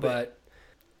derivative, A little bit. but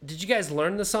did you guys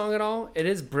learn the song at all? It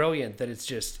is brilliant that it's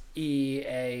just E,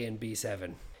 A, and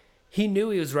B7. He knew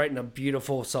he was writing a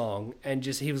beautiful song, and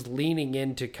just he was leaning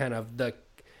into kind of the.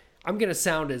 I'm gonna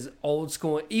sound as old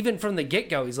school, even from the get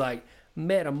go. He's like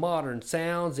meta modern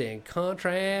sounds in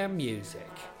country music.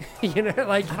 You know,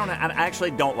 like I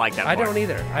actually don't like that. I part. don't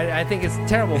either. I think it's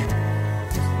terrible.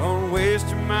 Don't waste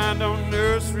your mind on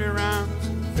nursery rhymes,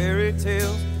 fairy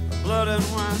tales, blood and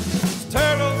wine.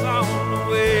 Turtles on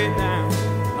the way down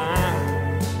the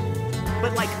line.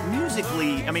 But like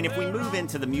musically, I mean, if we move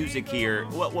into the music here,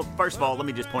 well, first of all, let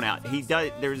me just point out he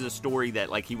does. There's a story that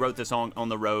like he wrote the song on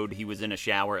the road. He was in a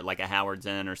shower at like a Howard's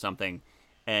Inn or something,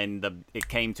 and it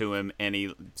came to him, and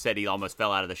he said he almost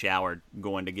fell out of the shower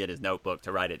going to get his notebook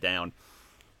to write it down.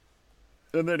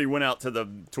 And then he went out to the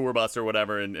tour bus or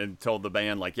whatever and told the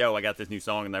band, like, yo, I got this new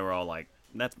song. And they were all like,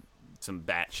 that's some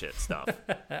batshit stuff.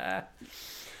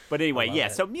 But anyway, yeah,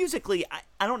 so musically,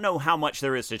 I don't know how much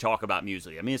there is to talk about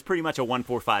musically. I mean, it's pretty much a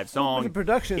 1-4-5 song. The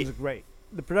production is great.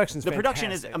 The production's The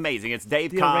production is fantastic. amazing. It's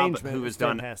Dave The Cobb arrangement who is has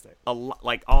done fantastic.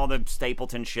 like all the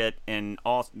Stapleton shit and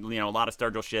all a lot of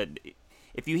Sturgill shit.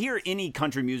 If you hear any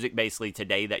country music basically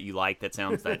today that you like, that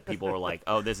sounds that people are like,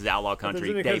 oh, this is outlaw If there's country.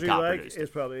 any Dave country Cobb you like, produced it.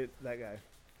 it's probably that guy.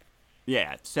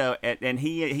 Yeah. So and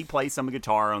he plays some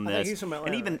guitar on I think this, he's from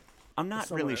Atlanta, and even right? I'm not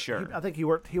Somewhere. really sure. I think he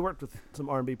worked with some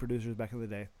R&B producers back in the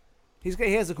day. He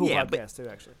has a cool Yeah, but- podcast too,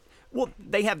 actually. Well,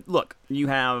 you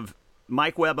have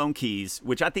Mike Webb on keys,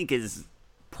 which I think is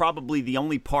probably the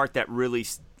only part that really,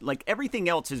 like everything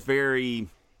else is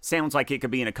sounds like it could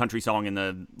be in a country song in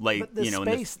the late, But the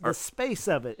space, the space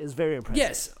of it is very impressive.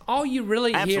 Yes, all you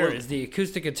really hear Absolutely. is the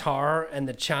acoustic guitar and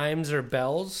the chimes or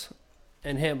bells,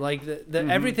 and him. Like the Mm-hmm.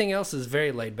 everything else is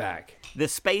very laid back. the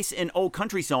space in old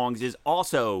country songs is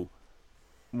also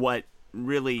what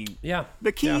really, Yeah,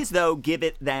 the keys though give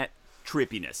it that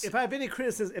trippiness. If I have any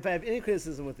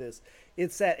criticism with this,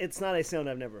 it's that it's not a sound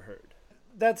I've never heard.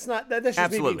 That's just me being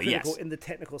Absolutely, critical yes. in the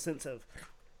technical sense of,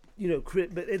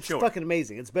 but it's Sure. fucking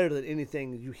amazing. It's better than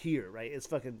anything you hear, right? It's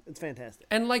fantastic.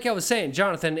 And like I was saying,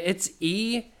 Jonathan, it's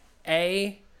E,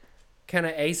 A, kind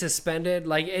of A suspended.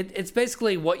 Like it's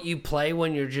basically what you play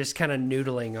when you're just kind of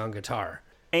noodling on guitar.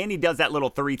 And he does that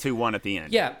little 3-2-1 at the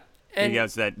end. Yeah, He and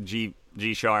goes that G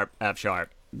sharp, F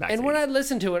sharp. and when I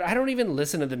listen to it, I don't even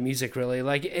listen to the music really.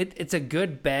 Like it's a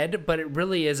good bed, but it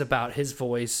really is about his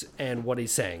voice and what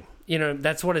he's saying.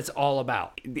 That's what it's all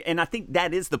about. And I think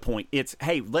that is the point. It's,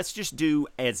 hey, let's just do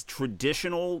as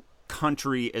traditional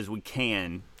country as we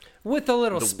can. With the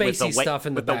little with spacey wa- stuff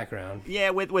in the with the- background. Yeah,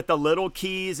 with the little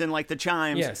keys and like the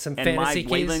chimes. Yeah, some and my fantasy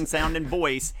keys. Waylon sounding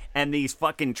voice and these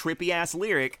fucking trippy ass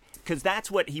lyric. Because that's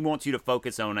what he wants you to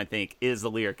focus on, I think, is the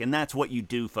lyric. And that's what you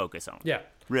do focus on. Yeah.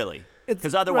 Really. It's-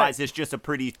 Because otherwise right. it's just a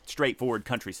pretty straightforward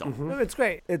country song. No, it's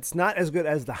great. It's not as good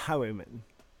as the Highwaymen,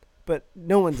 but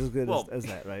no one's as good Well, as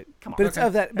that, right? come on. But it's Okay.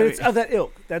 of that. But it's of that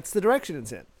ilk. That's the direction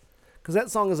it's in, because that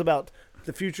song is about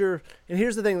the future. And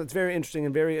here's the thing that's very interesting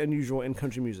and very unusual in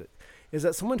country music, is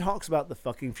that someone talks about the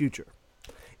fucking future.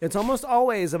 It's almost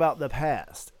always about the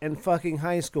past and fucking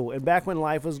high school and back when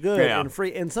life was good Yeah. and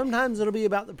free. And sometimes it'll be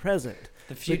about the present.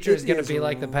 The But future it is going to be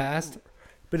like the past.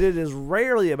 But it is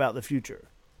rarely about the future.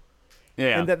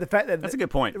 Yeah. And that the fact that That's a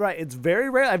good point. right? It's very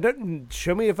rare. I've done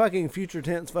show me a fucking future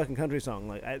tense fucking country song,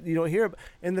 like you don't hear.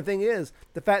 And the thing is,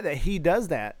 the fact that he does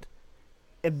that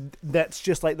And that's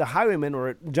just like the Highwaymen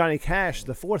or Johnny Cash,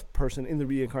 the fourth person in the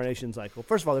reincarnation cycle.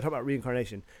 First of all, they're talking about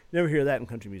reincarnation. You never hear that in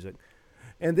country music.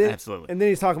 And then, Absolutely. And then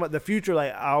he's talking about the future,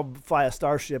 like, I'll fly a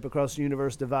starship across the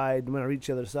universe divide when I reach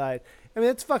the other side. I mean,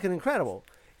 it's fucking incredible.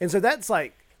 And so that's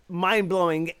like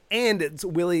mind-blowing, and it's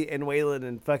Willie and Waylon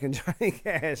and fucking Johnny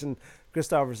Cash and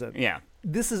Christopherson. Yeah.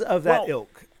 This is of that Well,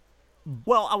 ilk.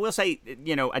 Well, I will say,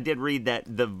 I did read that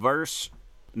the verse,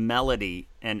 melody,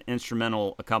 and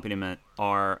instrumental accompaniment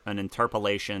are an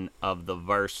interpolation of the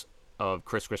verse of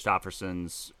Chris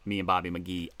Christopherson's Me and Bobby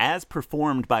McGee as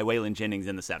performed by Waylon Jennings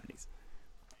in the 70s.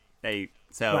 Right.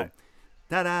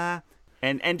 Ta-da!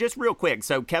 And just real quick,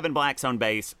 so Kevin Black's on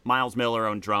bass, Miles Miller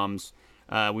on drums,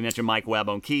 we mentioned Mike Webb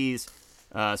on keys,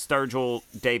 Sturgill,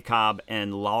 Dave Cobb,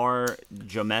 and Lar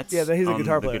Jometz Yeah, he's a on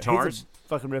guitar the player. guitars. He's a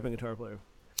fucking ripping guitar player.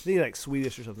 I think he's like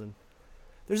Swedish or something.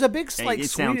 There's a big Hey, like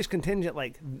it Swedish sounds- contingent,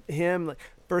 like him, like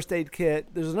First Aid Kit.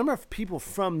 There's a number of people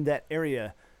from that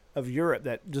area of Europe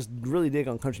that just really dig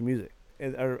on country music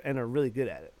and are really good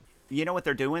at it. You know what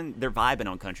they're doing? They're vibing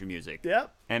on country music.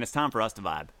 Yep. And it's time for us to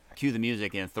vibe. Cue the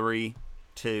music in 3,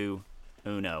 2,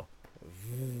 1.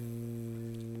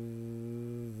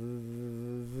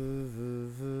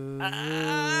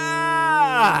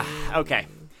 Okay.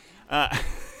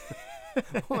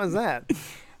 What was that?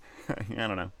 I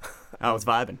don't know. I was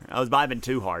vibing. I was vibing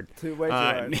too hard. Way too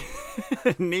hard.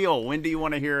 Neil, when do you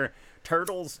want to hear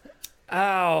Turtles?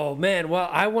 Oh man, well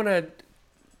I want to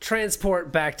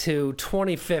transport back to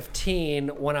 2015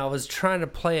 when I was trying to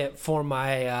play it for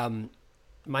my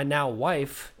my now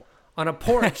wife on a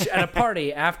porch at a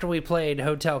party after we played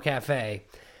Hotel Cafe.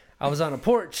 I was on a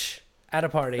porch at a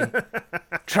party.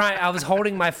 I was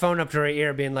holding my phone up to her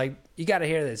ear being like, you got to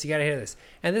hear this. You got to hear this.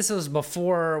 And this was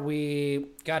before we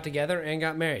got together and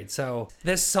got married. So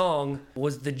this song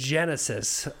was the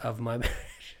genesis of my marriage.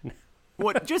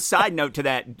 Well, just side note to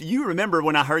that, do you remember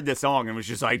when I heard this song and was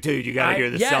just like, dude, you got to hear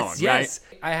this song, yes.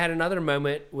 right? I had another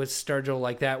moment with Sturgill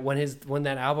like that when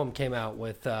that album came out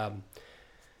with the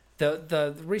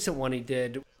recent one he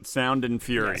did. Sound and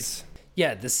Fury. Yes.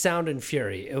 Yeah, the Sound and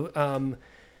Fury.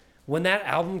 When that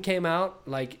album came out,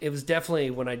 like it was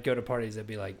definitely when I'd go to parties, I'd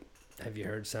be like, "Have you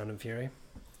heard Sound and Fury?"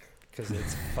 Because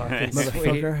it's fucking sweet.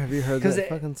 Motherfucker, have you heard that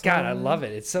fucking song? God, I love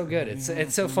it. It's so good. It's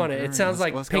so fun. It sounds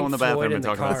like Let's Pink go in the Floyd bathroom in and the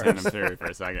talk about car. Sound and Fury for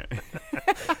a second.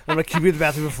 I'm gonna keep you in the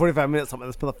bathroom for 45 minutes talking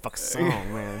about this motherfucking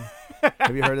song, man.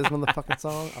 Have you heard this motherfucking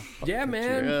song? Yeah,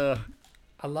 man.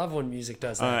 I love when music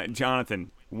does that.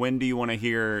 Jonathan, when do you want to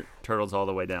hear Turtles All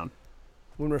the Way Down?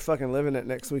 When we're fucking living it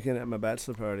next weekend at my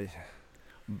bachelor party.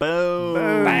 Boom.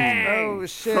 Bang. Oh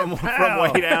shit! From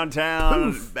way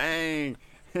downtown. Bang.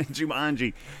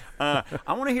 Jumanji. I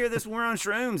want to hear this when we're on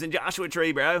shrooms in Joshua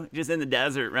Tree, bro. Just in the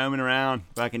desert, roaming around,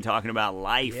 fucking talking about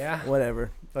life. Yeah.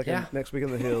 Whatever. Fucking Yeah. next week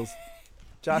in the hills.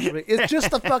 Joshua, it's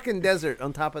just the fucking desert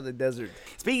on top of the desert.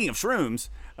 Speaking of shrooms,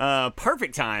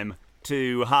 perfect time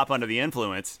to hop under the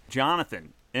influence.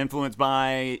 Jonathan, influenced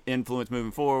by, influence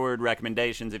moving forward,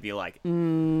 recommendations if you like.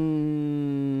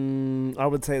 I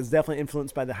would say it's definitely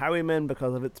influenced by the Highwaymen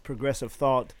because of its progressive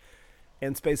thought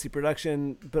and spacey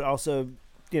production, but also,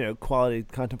 quality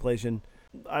contemplation.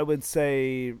 I would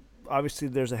say, obviously,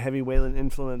 there's a heavy Waylon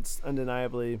influence,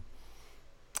 undeniably.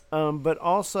 But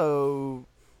also,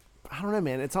 I don't know,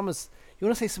 man. It's almost, you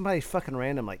want to say somebody fucking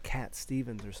random like Cat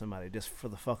Stevens or somebody just for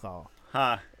the fuck all.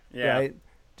 Huh. Yeah. Right?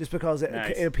 Just because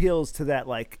Nice. it appeals to that,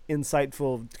 like,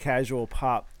 insightful, casual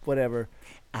pop, whatever.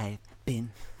 I've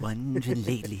been wondering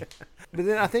lately. But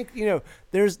then I think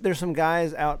there's some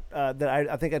guys out that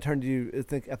I think I turned to you.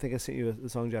 I think I sent you a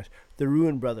song, Josh. The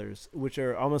Ruin Brothers, which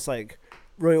are almost like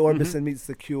Roy Orbison meets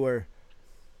The Cure,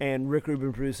 and Rick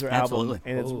Rubin produced their Absolutely. album,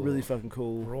 and it's Ooh. really fucking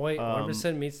cool. Roy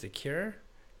Orbison meets The Cure.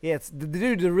 Yeah, it's the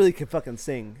dude that really can fucking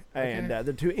sing, and Okay.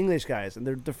 they're two English guys, and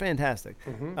they're fantastic.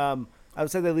 Mm-hmm. I would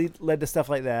say they led to stuff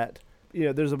like that.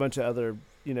 There's a bunch of other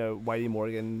Whitey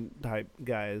Morgan type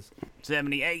guys.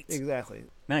 78. Exactly.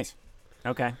 Nice.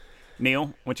 Okay.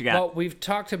 Neil, what you got? Well, we've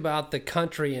talked about the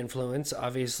country influence,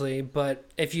 obviously, but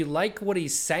if you like what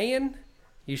he's saying,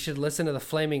 you should listen to the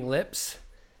Flaming Lips.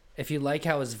 If you like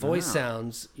how his voice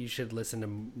sounds, you should listen to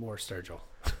more Sturgill.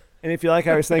 And if you like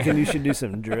how I was thinking, you should do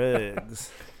some drugs.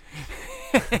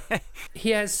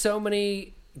 He has so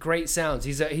many great sounds.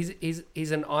 He's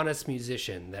an honest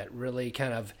musician that really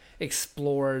kind of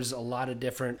explores a lot of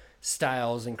different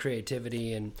styles and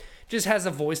creativity, and just has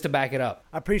a voice to back it up.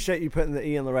 I appreciate you putting the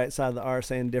E on the right side of the R,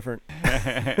 saying different.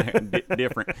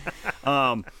 Different.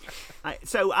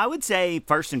 So I would say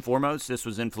first and foremost, this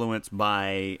was influenced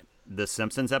by the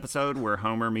Simpsons episode where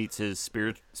Homer meets his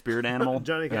spirit animal,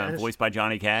 Johnny Cash. voiced by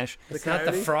Johnny Cash. It's not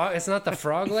the frog. It's not the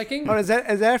frog licking. Oh, is that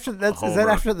after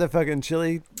the fucking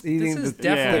chili eating? This is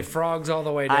definitely Yeah. frogs all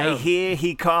the way down. I hear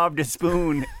he carved a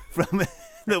spoon from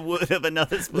the wood of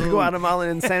another the spoon. Guatemalan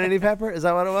insanity pepper? Is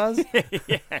that what it was?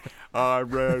 I'm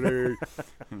ready.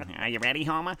 Are you ready,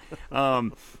 Homer?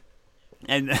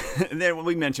 And then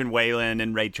we mentioned Waylon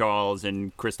and Ray Charles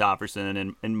and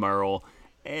Christopherson and Merle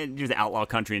and just the outlaw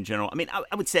country in general. I mean,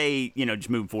 I would say, just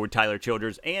moving forward, Tyler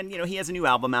Childers. And, he has a new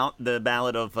album out, The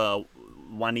Ballad of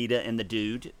Juanita and the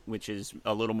Dude, which is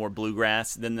a little more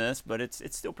bluegrass than this, but it's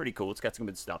still pretty cool. It's got some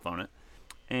good stuff on it.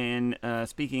 And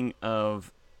speaking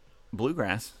of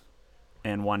bluegrass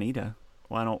and Juanita,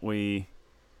 why don't we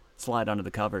slide under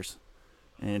the covers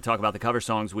and talk about the cover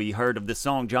songs we heard of this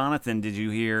song. Jonathan, did you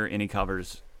hear any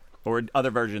covers or other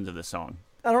versions of this song?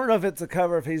 I don't know if it's a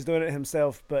cover if he's doing it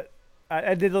himself, but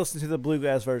I did listen to the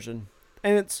bluegrass version,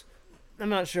 and I'm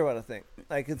not sure what I think.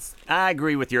 I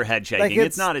agree with your head shaking. it's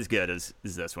It's not as good as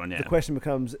this one. Yeah. The question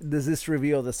becomes: does this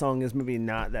reveal the song is maybe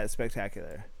not that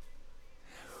spectacular,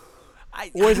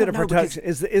 or is it a production?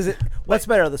 Is it what's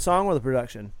better, the song or the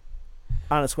production?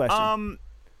 Honest question.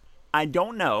 I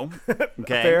don't know.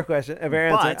 Okay. Fair question. A fair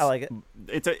answer. I like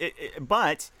it.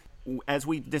 But as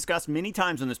we've discussed many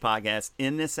times on this podcast,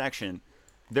 in this section,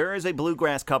 there is a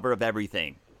bluegrass cover of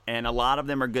everything, and a lot of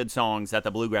them are good songs that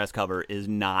the bluegrass cover is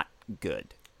not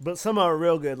good. But some are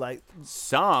real good.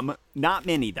 Some, not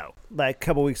many though. Like a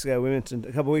couple weeks ago, we mentioned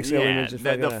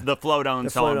the Float On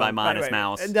song by Modest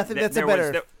Mouse. And that's a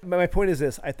better. My point is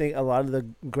this: I think a lot of the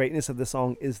greatness of the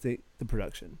song is the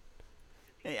production.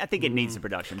 I think it needs the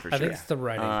production for I sure. think it's the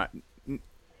writing.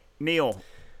 Neil.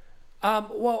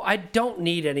 Well, I don't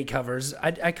need any covers.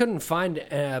 I couldn't find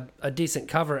a decent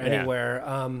cover anywhere.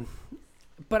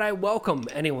 But I welcome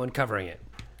anyone covering it.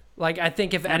 I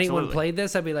think if anyone Absolutely. played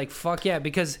this, I'd be like, fuck yeah,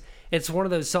 because it's one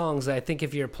of those songs that I think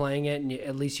if you're playing it and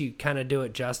at least you kind of do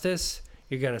it justice,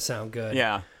 you're going to sound good.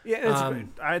 Yeah. Yeah,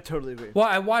 I totally agree. Well,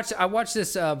 I watched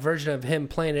this version of him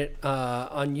playing it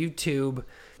on YouTube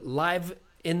live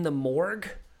in the morgue,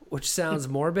 which sounds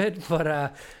morbid,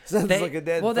 but Sounds like a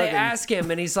dead they fucking ask him,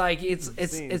 and he's like, it's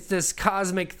this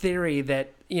cosmic theory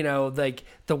that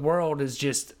the world is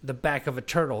just the back of a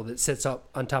turtle that sits up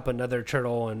on top of another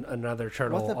turtle and another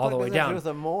turtle all the way down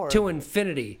to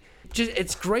infinity.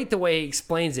 It's great the way he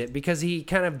explains it, because he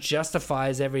kind of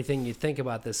justifies everything you think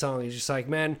about this song. He's just like,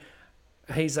 man,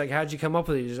 he's like, how'd you come up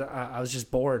with it? He's like, I was just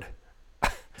bored.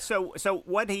 So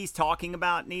what he's talking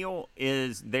about, Neil,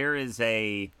 is there is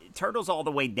a Turtles All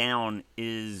the Way Down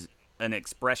is an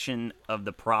expression of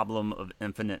the problem of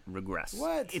infinite regress.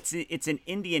 What? It's an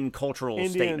Indian cultural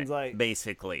statement,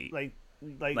 basically.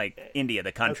 Like India,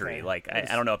 the country. Okay.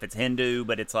 I don't know if it's Hindu,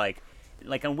 but it's like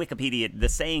on Wikipedia, the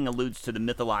saying alludes to the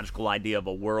mythological idea of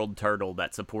a world turtle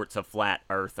that supports a flat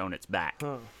Earth on its back.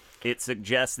 Huh. It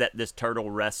suggests that this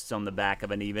turtle rests on the back of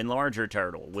an even larger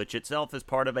turtle, which itself is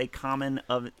part of a column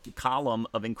of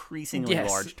increasingly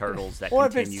large turtles that Or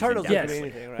if continues it's turtles, indefinitely.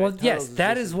 it could be anything, right? Well, Turtles yes, is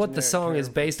that just is a what the generic song is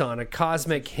term. based on, a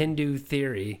cosmic Hindu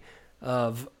theory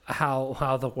of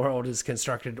how the world is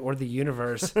constructed, or the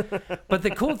universe. But the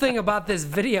cool thing about this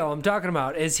video I'm talking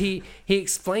about is he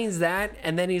explains that,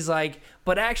 and then he's like,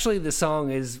 but actually the song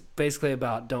is basically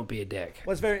about don't be a dick.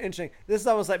 What's very interesting, this is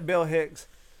almost like Bill Hicks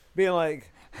being like,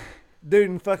 dude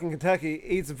in fucking Kentucky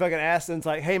eats some fucking ass, and it's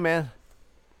like, hey man,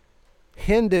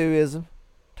 Hinduism,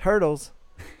 turtles,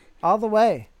 all the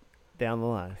way down the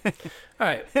line. All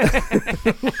right.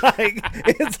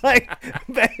 It's like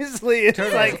basically it's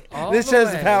like all this the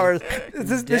shows the way powers.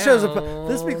 This shows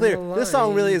let's be clear. down This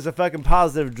song really the is a fucking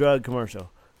positive drug commercial.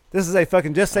 This is a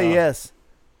fucking just say yes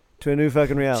to a new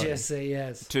fucking reality. Just say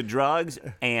yes. To drugs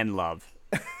and love.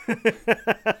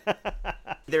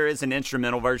 There is an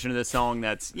instrumental version of this song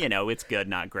that's, it's good,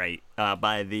 not great,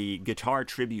 by the Guitar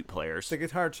Tribute Players. The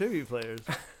guitar tribute players.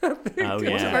 Oh,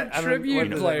 yeah. Our tribute what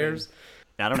does that players.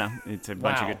 I don't know. It's a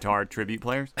bunch of Wow. guitar tribute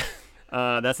players.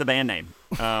 That's the band name.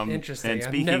 Interesting. And I've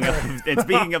speaking never- of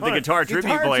the guitar tribute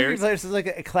Guitar players, tribute players is like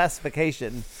a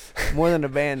classification more than a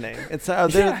band name. It's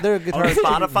they're a guitar. on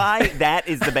Spotify, that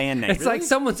is the band name. It's like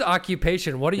someone's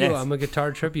occupation. What are you? Yes. I'm a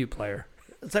guitar tribute player.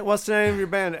 It's like, what's the name of your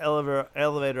band?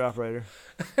 Elevator operator.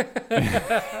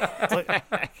 It's like,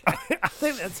 I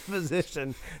think that's a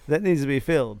position that needs to be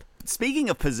filled. Speaking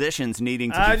of positions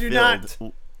needing to I be do filled, not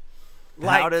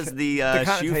how like does the shoe fit?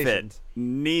 connotations.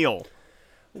 Neil,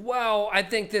 Well, I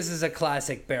think this is a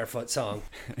classic Barefoot song.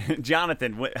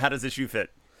 Jonathan, how does the shoe fit?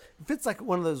 If it's like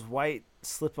one of those white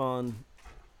slip-on,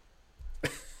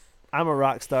 I'm a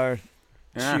rock star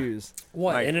shoes.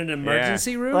 What, Like, in an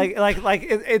emergency room? Like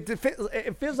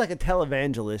it feels like a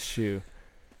televangelist shoe.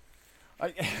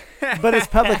 But it's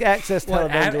public access What,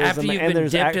 televangelism, after you've and been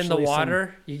there's dipped actually in the some-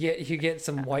 water, you get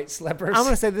some white slippers. I'm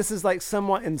gonna say this is like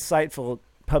somewhat insightful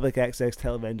public access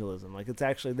televangelism. Like it's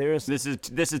actually there is. This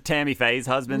is Tammy Faye's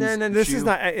husband's No, this shoe? is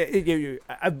not.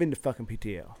 I've been to fucking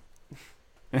PTL.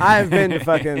 I've been to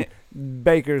fucking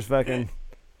Baker's fucking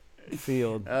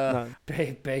field.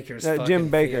 Baker's Jim fucking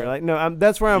Baker. field. Like no,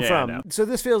 that's where I'm Yeah, from. no. So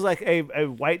this feels like a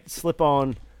white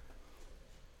slip-on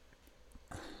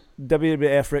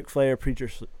WWF Ric Flair preacher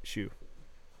shoe.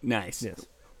 Nice. Yes.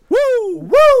 Woo!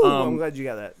 Woo! I'm Um, glad you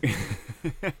got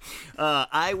that.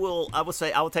 I will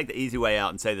say I will take the easy way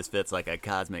out and say this fits like a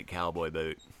cosmic cowboy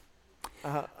boot.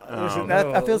 Listen,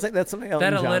 I feels like that's something else.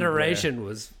 That alliteration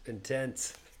was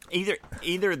intense.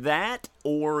 Either that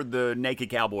or the naked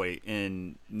cowboy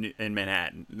in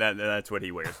Manhattan. That's what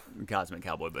he wears. Cosmic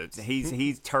cowboy boots.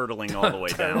 He's turtling all the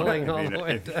way down. Turtling all the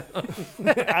way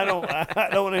down. I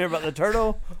don't want to hear about the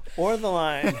turtle or the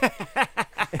lion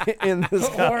in this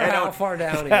Or how far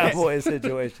down he is. cowboy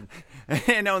situation.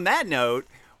 And on that note,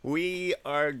 we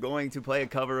are going to play a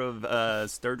cover of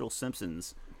Sturgill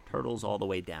Simpson's "Turtles All the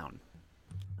Way Down."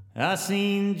 I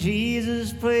seen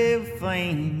Jesus play with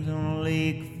flames on a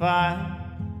lake of fire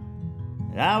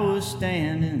that I was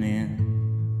standing in.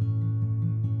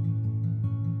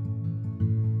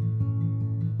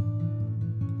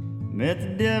 Met the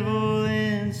devil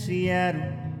in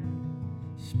Seattle.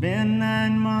 Spent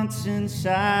 9 months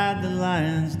inside the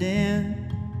lion's den.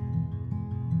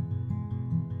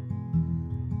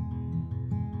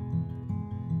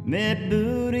 Met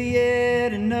Buddha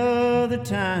yet another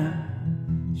time.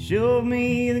 Showed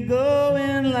me the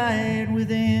glowing light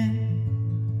within.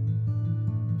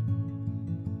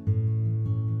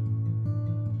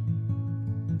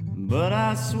 But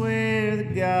I swear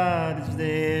that God is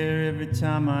there every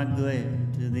time I glare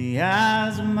to the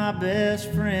eyes of my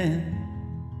best friend.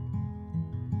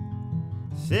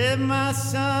 Said, my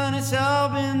son, it's all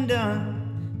been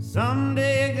done.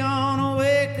 Someday you're gonna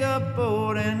wake up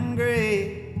old and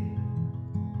gray.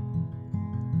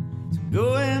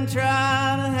 Go and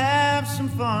try to have some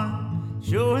fun,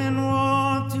 showing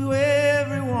warmth to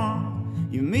everyone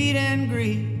you meet and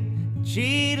greet,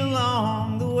 cheat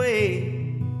along the way.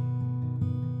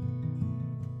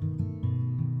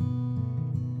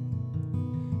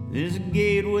 There's a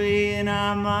gateway in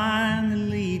our mind that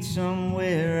leads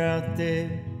somewhere out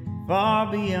there,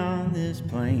 far beyond this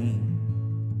plane.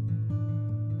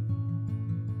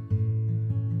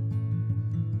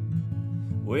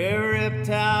 Where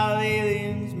reptile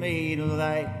aliens made of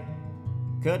light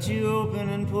cut you open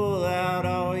and pull out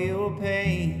all your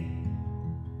pain.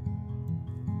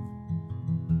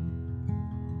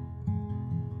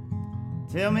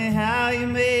 Tell me how you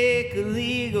make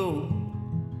illegal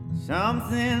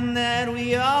something that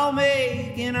we all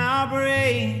make in our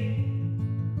brain.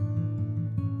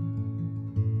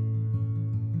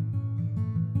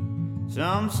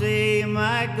 Some say you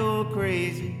might go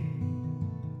crazy,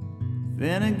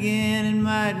 then again it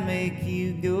might make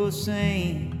you go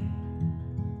sane.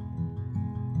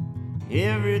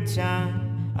 Every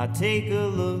time I take a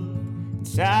look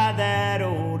inside that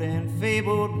old and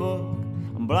fabled book,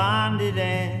 I'm blinded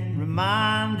and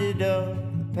reminded of the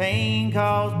pain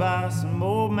caused by some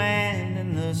old man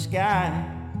in the sky.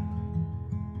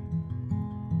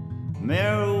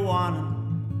 Marijuana,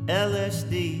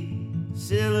 LSD,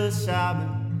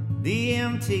 psilocybin,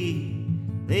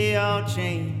 DMT, they all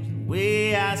change the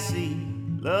way I see.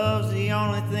 Love's the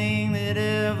only thing that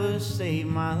ever saved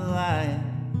my life.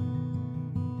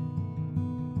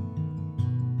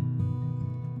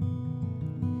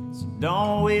 So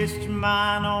don't waste your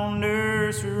mind on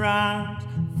nursery rhymes,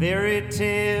 fairy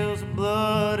tales of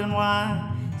blood and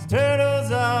wine. It's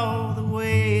turtles all the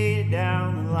way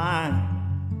down the line.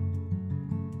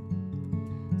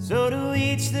 So to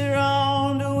each their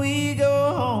own, do we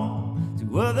go home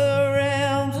to other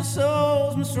realms of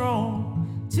souls must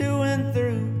roam to and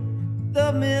through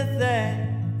the myth that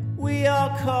we all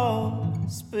call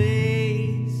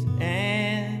space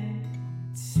and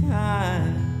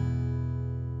time.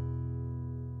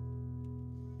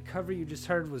 The cover you just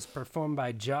heard was performed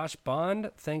by Josh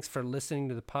Bond. Thanks for listening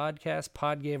to the podcast.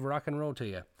 Pod gave rock and roll to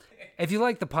you. If you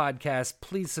like the podcast,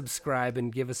 please subscribe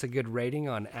and give us a good rating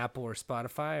on Apple or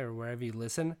Spotify or wherever you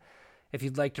listen. If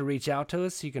you'd like to reach out to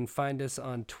us, you can find us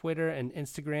on Twitter and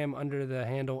Instagram under the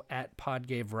handle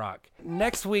 @PodGaveRock.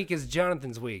 Next week is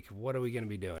Jonathan's week. What are we going to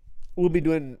be doing? We'll be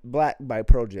doing Black by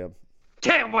Pearl Jam.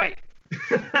 Can't wait!